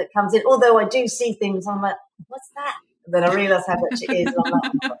everything that comes in. Although I do see things, I'm like, what's that? And then I realise how much it is. And I'm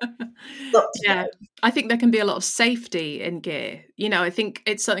like, yeah, I think there can be a lot of safety in gear. I think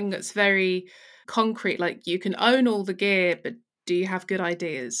it's something that's very concrete. Like, you can own all the gear, but do you have good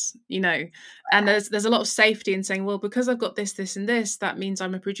ideas? And there's a lot of safety in saying, well, because I've got this, this, and this, that means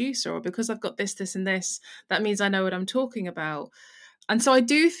I'm a producer, or because I've got this, this, and this, that means I know what I'm talking about. And so I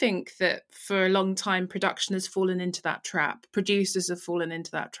do think that for a long time, production has fallen into that trap. Producers have fallen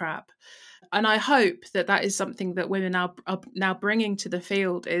into that trap. And I hope that that is something that women are now bringing to the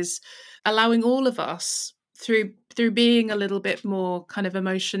field, is allowing all of us through being a little bit more kind of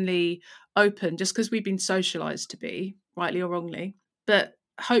emotionally open, just because we've been socialized to be, rightly or wrongly. But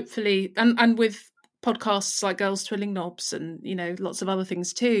hopefully, and with podcasts like Girls Twiddling Knobs and, lots of other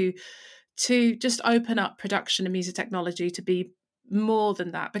things too, to just open up production and music technology to be more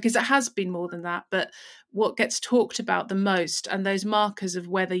than that, because it has been more than that. But what gets talked about the most, and those markers of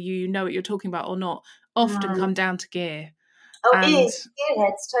whether you know what you're talking about or not, often come down to gear. Oh, it is.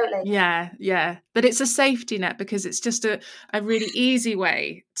 Gearheads, totally. Yeah. But it's a safety net, because it's just a really easy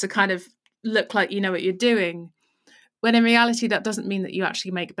way to kind of look like you know what you're doing, when in reality that doesn't mean that you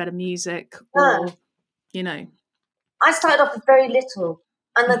actually make better music or, I started off with very little.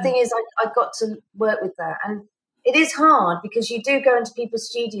 And the thing is, I got to work with that. And it is hard, because you do go into people's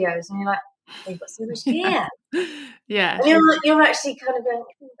studios and you're like, they've got so much gear. Yeah. And you're actually kind of going,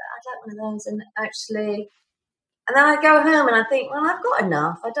 I'd like one of those. And then I go home and I think, well, I've got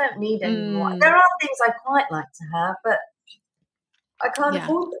enough. I don't need any more. There are things I quite like to have, but I can't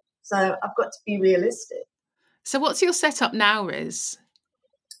afford them. So I've got to be realistic. So what's your setup now, Riz?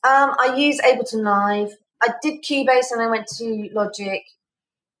 I use Ableton Live. I did Cubase and I went to Logic.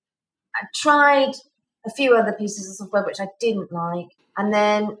 I tried a few other pieces of software which I didn't like, and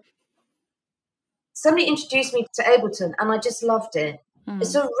then somebody introduced me to Ableton, and I just loved it.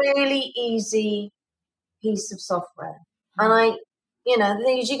 It's a really easy piece of software, and the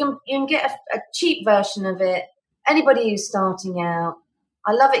thing is, you can get a cheap version of it. Anybody who's starting out,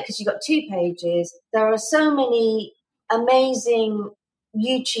 I love it because you've got 2 pages. There are so many amazing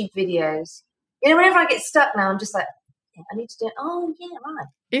YouTube videos. Whenever I get stuck now, I'm just like, yeah, I need to do it. Oh, yeah, right.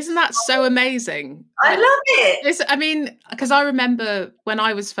 Isn't that so amazing? I love it. Because I remember when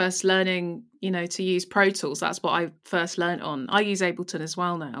I was first learning, to use Pro Tools, that's what I first learned on. I use Ableton as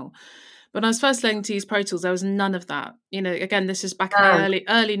well now. When I was first learning to use Pro Tools, there was none of that. Again, this is back in the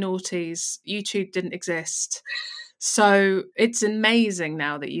early noughties. YouTube didn't exist. So it's amazing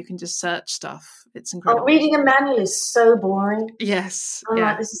now that you can just search stuff. It's incredible. Reading a manual is so boring. Yes.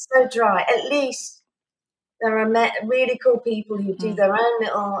 Like, this is so dry. At least there are really cool people who do their own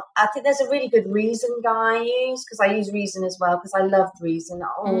little... I think there's a really good Reason guy I use, because I use Reason as well, because I loved Reason. I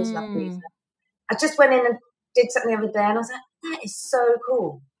always loved Reason. I just went in and did something the other day, and I was like, that is so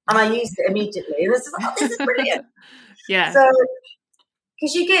cool. And I used it immediately. And I was like, this is brilliant. Yeah. So...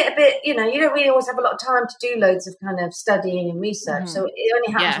 because you get a bit, you don't really always have a lot of time to do loads of kind of studying and research. So it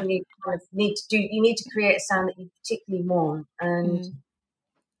only happens when you kind of you need to create a sound that you particularly want. And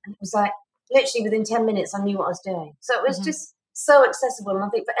it was like, literally within 10 minutes, I knew what I was doing. So it was just so accessible. And I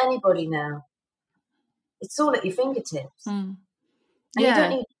think for anybody now, it's all at your fingertips. And you don't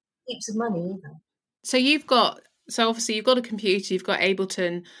need heaps of money either. So obviously you've got a computer, you've got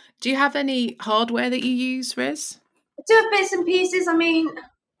Ableton. Do you have any hardware that you use, Riz? I do have bits and pieces. I mean,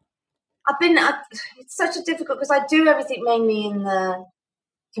 it's such a difficult, because I do everything mainly in the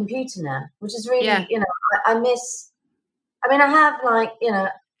computer now, which is really, I miss, I have like,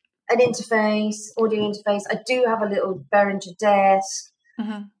 an interface, audio interface. I do have a little Behringer desk,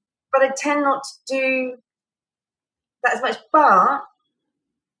 but I tend not to do that as much. But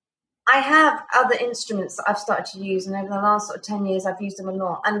I have other instruments that I've started to use, and over the last sort of 10 years, I've used them a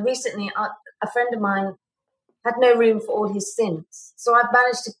lot. And recently, a friend of mine had no room for all his synths, so I've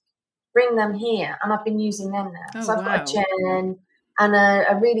managed to bring them here, and I've been using them now. So I've got a Gen and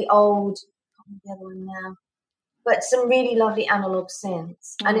a really old, I can't remember the other one now, but some really lovely analog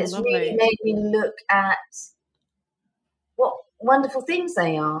synths, and it's really made me look at what wonderful things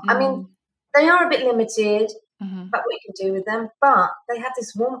they are. I mean, they are a bit limited about what you can do with them, but they have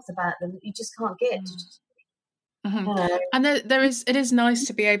this warmth about them that you just can't get. And it is nice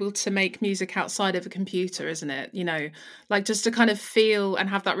to be able to make music outside of a computer, isn't it? Like just to kind of feel and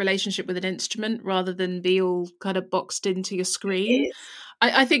have that relationship with an instrument rather than be all kind of boxed into your screen.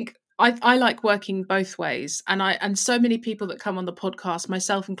 I think I like working both ways, and so many people that come on the podcast,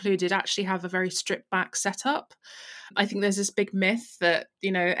 myself included, actually have a very stripped back setup. I think there's this big myth that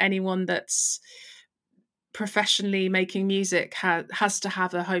anyone that's professionally making music has to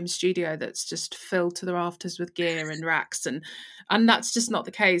have a home studio that's just filled to the rafters with gear and racks, and that's just not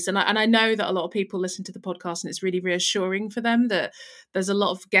the case. And I know that a lot of people listen to the podcast, and it's really reassuring for them that there's a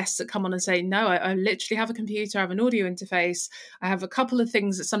lot of guests that come on and say, no, I literally have a computer, I have an audio interface, I have a couple of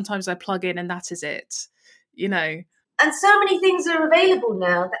things that sometimes I plug in, and that is it. And so many things are available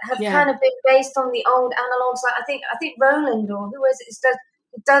now that have kind of been based on the old analogs. Like I think Roland, or who is it,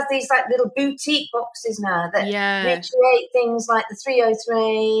 does these like little boutique boxes now that recreate things like the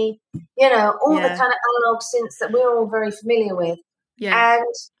 303, all the kind of analog synths that we're all very familiar with. Yeah.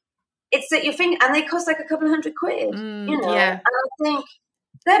 And it's at your finger, and they cost like a couple of £100, Yeah. And I think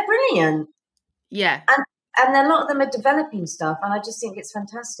they're brilliant. Yeah. And a lot of them are developing stuff, and I just think it's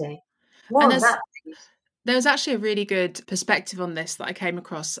fantastic. More of that. There's actually a really good perspective on this that I came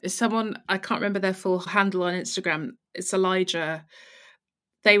across. It's someone, I can't remember their full handle on Instagram. It's Elijah.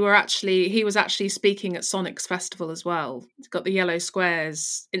 He was actually speaking at Sonic's festival as well. He's got the Yellow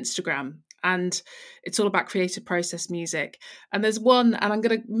Squares Instagram, and it's all about creative process music. And there's one, and I'm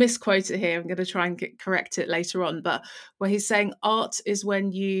going to misquote it here, I'm going to try and correct it later on, but where he's saying art is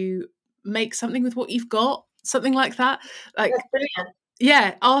when you make something with what you've got, something like that. Like, that's brilliant.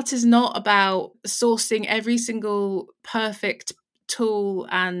 Yeah, art is not about sourcing every single perfect tool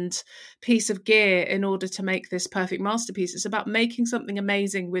and piece of gear in order to make this perfect masterpiece. It's about making something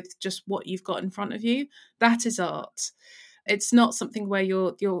amazing with just what you've got in front of you. That is art. It's not something where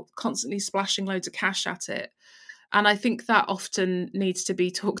you're constantly splashing loads of cash at it. And I think that often needs to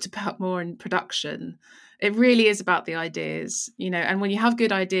be talked about more in production. It really is about the ideas, and when you have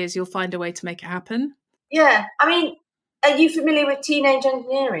good ideas, you'll find a way to make it happen. Yeah. I mean, are you familiar with teenage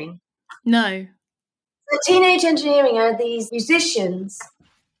engineering? No. So teenage engineering are these musicians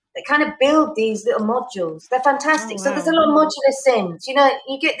that kind of build these little modules. They're fantastic. Oh, So there's a wow. lot of modular synths. You know,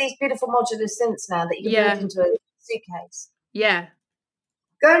 you get these beautiful modular synths now that you can build into a suitcase. Yeah.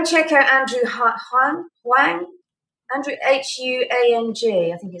 Go and check out Andrew Huang. Andrew Huang,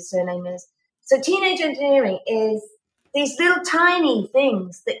 I think his surname is. So teenage engineering is these little tiny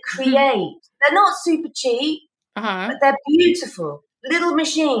things that create. They're not super cheap, but they're beautiful little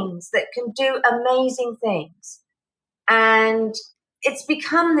machines that can do amazing things. And it's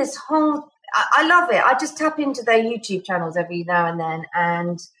become this whole. I love it. I just tap into their YouTube channels every now and then,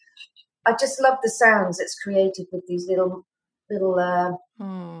 and I just love the sounds that's created with these little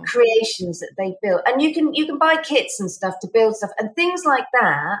creations that they built. And you can buy kits and stuff to build stuff, and things like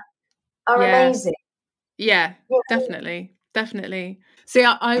that are amazing. Yeah, definitely. See,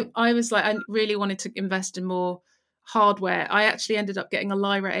 I was like, I really wanted to invest in more hardware. I actually ended up getting a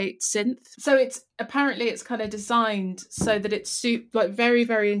Lyra 8 synth. So it's kind of designed so that it's like very,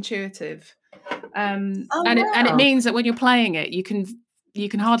 very intuitive. It means that when you're playing it, you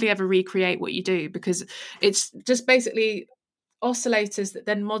can hardly ever recreate what you do, because it's just basically oscillators that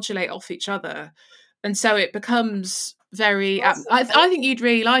then modulate off each other, and so it becomes very I think you'd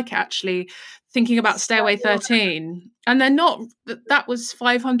really like it, actually, thinking about Stairway 13. And they're not, that was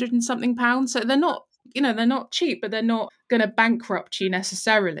 500 and something pounds, so they're not, they're not cheap, but they're not going to bankrupt you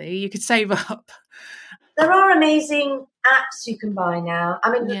necessarily. You could save up. There are amazing apps you can buy now.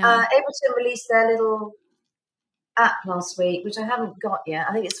 I mean, Ableton released their little app last week, which I haven't got yet.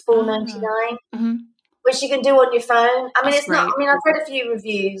 I think it's $4.99, which you can do on your phone. I mean, not. I mean, I've read a few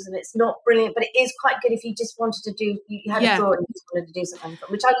reviews, and it's not brilliant, but it is quite good if you just wanted to do. You had a thought and you just wanted to do something,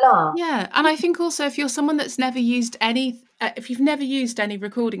 which I love. Yeah, and I think also if you're someone that's never used if you've never used any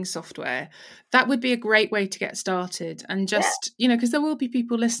recording software, that would be a great way to get started. And just because there will be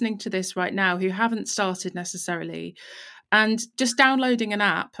people listening to this right now who haven't started necessarily. And just downloading an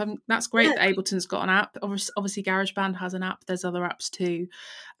app, that's great that Ableton's got an app. Obviously, GarageBand has an app. There's other apps too,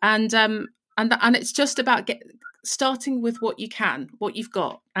 and it's just about starting with what you've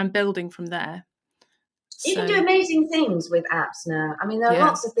got, and building from there. You can do amazing things with apps now. I mean, there are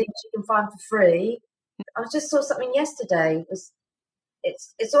lots of things you can find for free. I just saw something yesterday.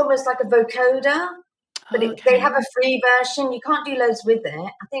 It's almost like a vocoder, but they have a free version. You can't do loads with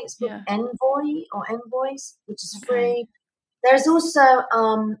it. I think it's called Envoys, which is free. There's also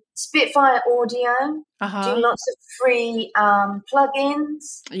Spitfire Audio, doing lots of free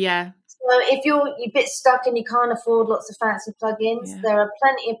plugins. Yeah. So if you're a bit stuck and you can't afford lots of fancy plugins, there are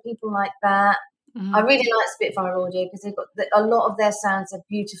plenty of people like that. I really like Spitfire Audio because they've got a lot of their sounds are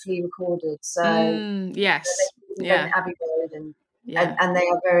beautifully recorded. So Abbey Road and they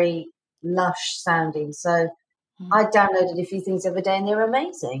are very lush sounding. So I downloaded a few things the other day and they're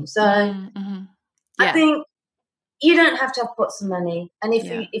amazing. So I think you don't have to have pots of money, and if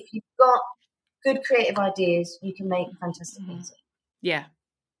you've got good creative ideas, you can make fantastic music. Yeah.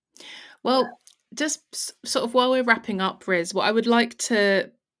 Well, just sort of while we're wrapping up, Riz, what I would like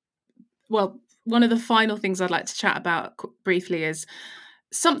to, one of the final things I'd like to chat about briefly is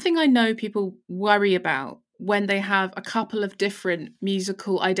something I know people worry about when they have a couple of different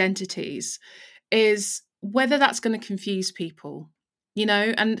musical identities, is whether that's going to confuse people,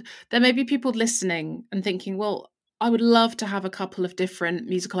 and there may be people listening and thinking, well, I would love to have a couple of different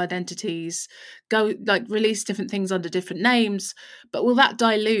musical identities, release different things under different names, but will that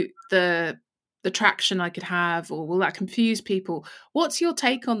dilute the traction I could have, or will that confuse people? What's your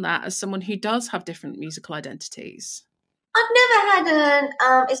take on that as someone who does have different musical identities? I've never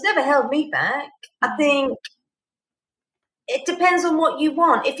had it's never held me back. I think it depends on what you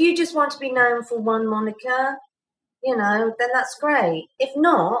want. If you just want to be known for one moniker, then that's great. If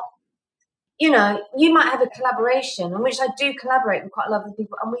not, you might have a collaboration, in which I do collaborate with quite a lot of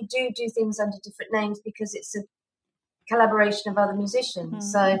people, and we do things under different names because it's a collaboration of other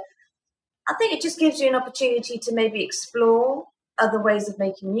musicians. So I think it just gives you an opportunity to maybe explore other ways of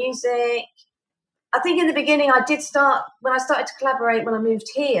making music. I think in the beginning when I started to collaborate when I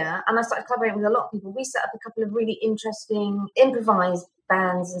moved here, and I started collaborating with a lot of people, we set up a couple of really interesting improvised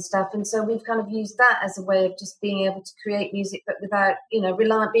bands and stuff, and so we've kind of used that as a way of just being able to create music, but without being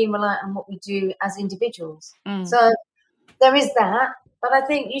reliant on what we do as individuals. So there is that, but I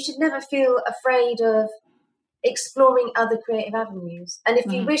think you should never feel afraid of exploring other creative avenues, and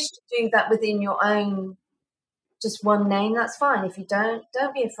if you wish to do that within your own just one name, that's fine. If you don't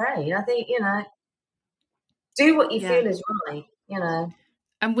be afraid. I think do what you feel is right.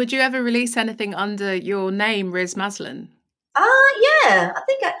 And would you ever release anything under your name, Riz Maslen? Yeah, I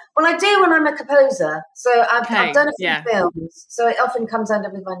think. I do when I'm a composer. So I've done a few yeah. films, so it often comes under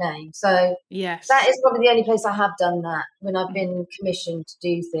with my name. So Yes. that is probably the only place I have done that, when I've been commissioned to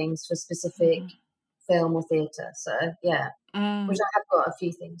do things for specific film or theatre. So yeah, which I have got a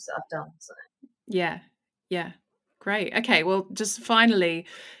few things that I've done. So Yeah. Yeah. Great. Okay. Well, just finally,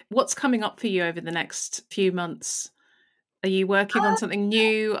 what's coming up for you over the next few months? Are you working on something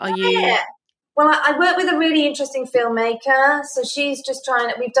new? Are you? yeah. Well, I work with a really interesting filmmaker. So she's just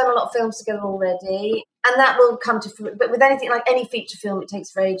trying. We've done a lot of films together already, and that will come to. But with anything like any feature film, it takes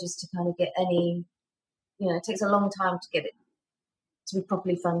for ages to kind of get any. It takes a long time to get it to be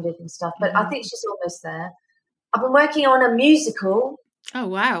properly funded and stuff. But I think she's almost there. I've been working on a musical. Oh,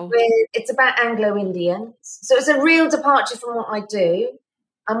 wow. It's about Anglo-Indians. So it's a real departure from what I do.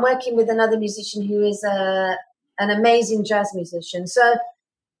 I'm working with another musician who is an amazing jazz musician. So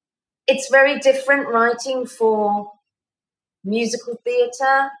it's very different writing for musical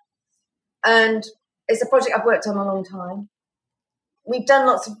theatre. And it's a project I've worked on a long time. We've done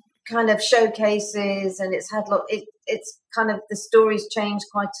lots of kind of showcases, and it's kind of, the story's changed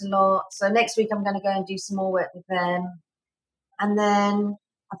quite a lot. So next week I'm going to go and do some more work with them. And then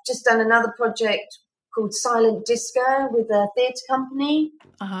I've just done another project called Silent Disco with a theatre company.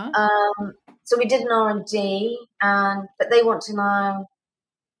 So we did an R&D, but they want to now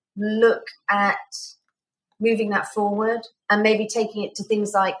look at moving that forward and maybe taking it to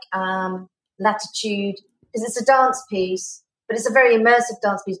things like Latitude, because it's a dance piece, but it's a very immersive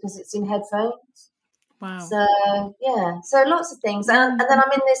dance piece because it's in headphones. Wow. So yeah, so lots of things, and then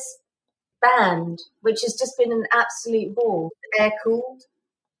I'm in this band, which has just been an absolute ball, air cooled,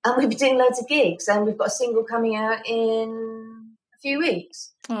 and we've been doing loads of gigs, and we've got a single coming out in a few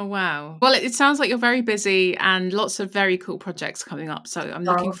weeks. Oh, wow. Well, it sounds like you're very busy and lots of very cool projects coming up. So I'm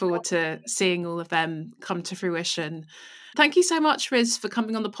looking forward to seeing all of them come to fruition. Thank you so much, Riz, for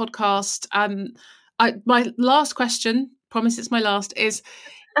coming on the podcast. My last question, promise it's my last, is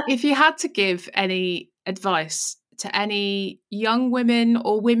if you had to give any advice to any young women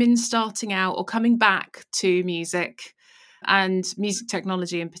or women starting out or coming back to music and music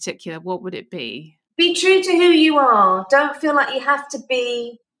technology in particular, what would it be? Be true to who you are. Don't feel like you have to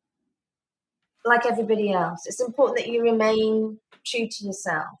be like everybody else. It's important that you remain true to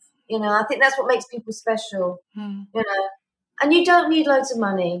yourself. I think that's what makes people special. And you don't need loads of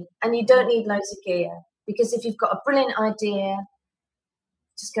money, and you don't need loads of gear, because if you've got a brilliant idea,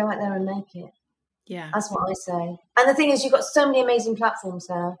 just go out there and make it. Yeah. That's what I say. And the thing is, you've got so many amazing platforms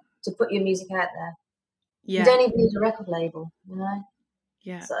now to put your music out there. Yeah. You don't even need a record label,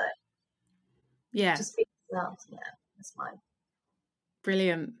 Yeah. So yeah, just be yourself. Yeah, that's mine.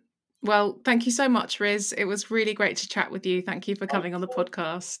 Brilliant. Well, thank you so much, Riz. It was really great to chat with you. Thank you for coming on the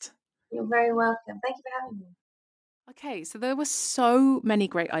podcast. You're very welcome. Thank you for having me. Okay, so there were so many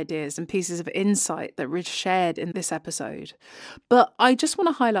great ideas and pieces of insight that Riz shared in this episode, but I just want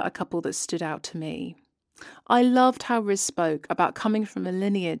to highlight a couple that stood out to me. I loved how Riz spoke about coming from a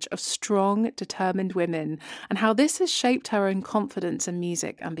lineage of strong, determined women and how this has shaped her own confidence in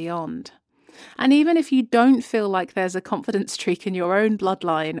music and beyond. And even if you don't feel like there's a confidence streak in your own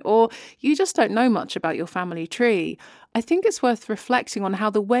bloodline, or you just don't know much about your family tree, I think it's worth reflecting on how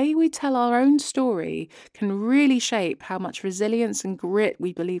the way we tell our own story can really shape how much resilience and grit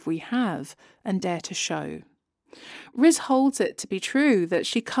we believe we have and dare to show. Riz holds it to be true that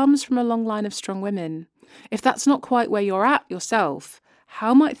she comes from a long line of strong women. If that's not quite where you're at yourself,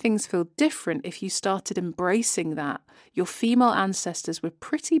 how might things feel different if you started embracing that your female ancestors were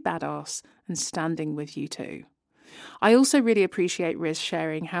pretty badass and standing with you too? I also really appreciate Riz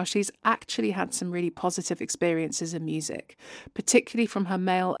sharing how she's actually had some really positive experiences in music, particularly from her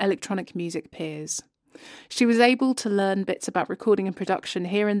male electronic music peers. She was able to learn bits about recording and production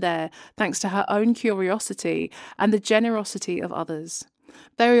here and there thanks to her own curiosity and the generosity of others.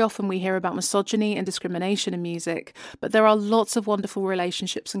 Very often we hear about misogyny and discrimination in music, but there are lots of wonderful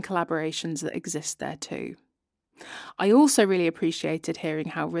relationships and collaborations that exist there too. I also really appreciated hearing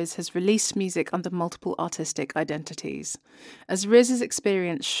how Riz has released music under multiple artistic identities. As Riz's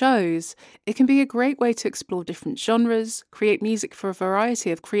experience shows, it can be a great way to explore different genres, create music for a variety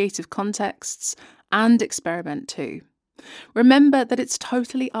of creative contexts, and experiment too. Remember that it's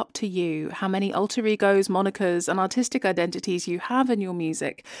totally up to you how many alter egos, monikers, and artistic identities you have in your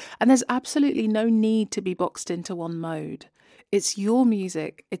music, and there's absolutely no need to be boxed into one mode. It's your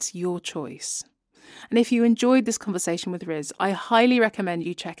music, it's your choice. And if you enjoyed this conversation with Riz, I highly recommend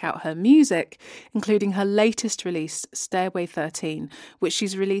you check out her music, including her latest release, Stairway 13, which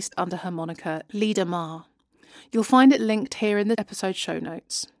she's released under her moniker Leader Ma. You'll find it linked here in the episode show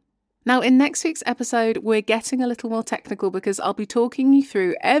notes. Now, in next week's episode, we're getting a little more technical because I'll be talking you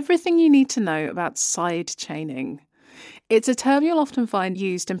through everything you need to know about side chaining. It's a term you'll often find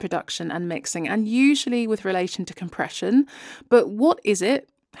used in production and mixing, and usually with relation to compression. But what is it?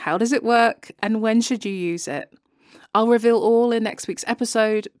 How does it work? And when should you use it? I'll reveal all in next week's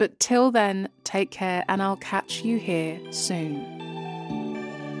episode, but till then, take care and I'll catch you here soon.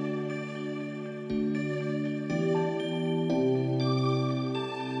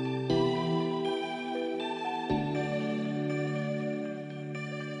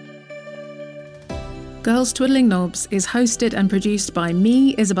 Girls Twiddling Knobs is hosted and produced by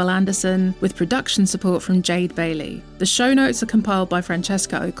me, Isabel Anderson, with production support from Jade Bailey. The show notes are compiled by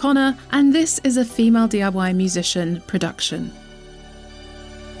Francesca O'Connor, and this is a female DIY musician production.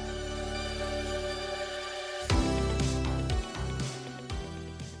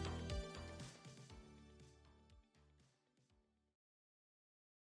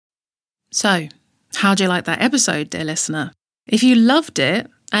 So, how'd you like that episode, dear listener? If you loved it,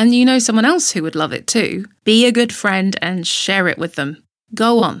 and you know someone else who would love it too, be a good friend and share it with them.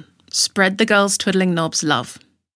 Go on, spread the Girls Twiddling Knobs love.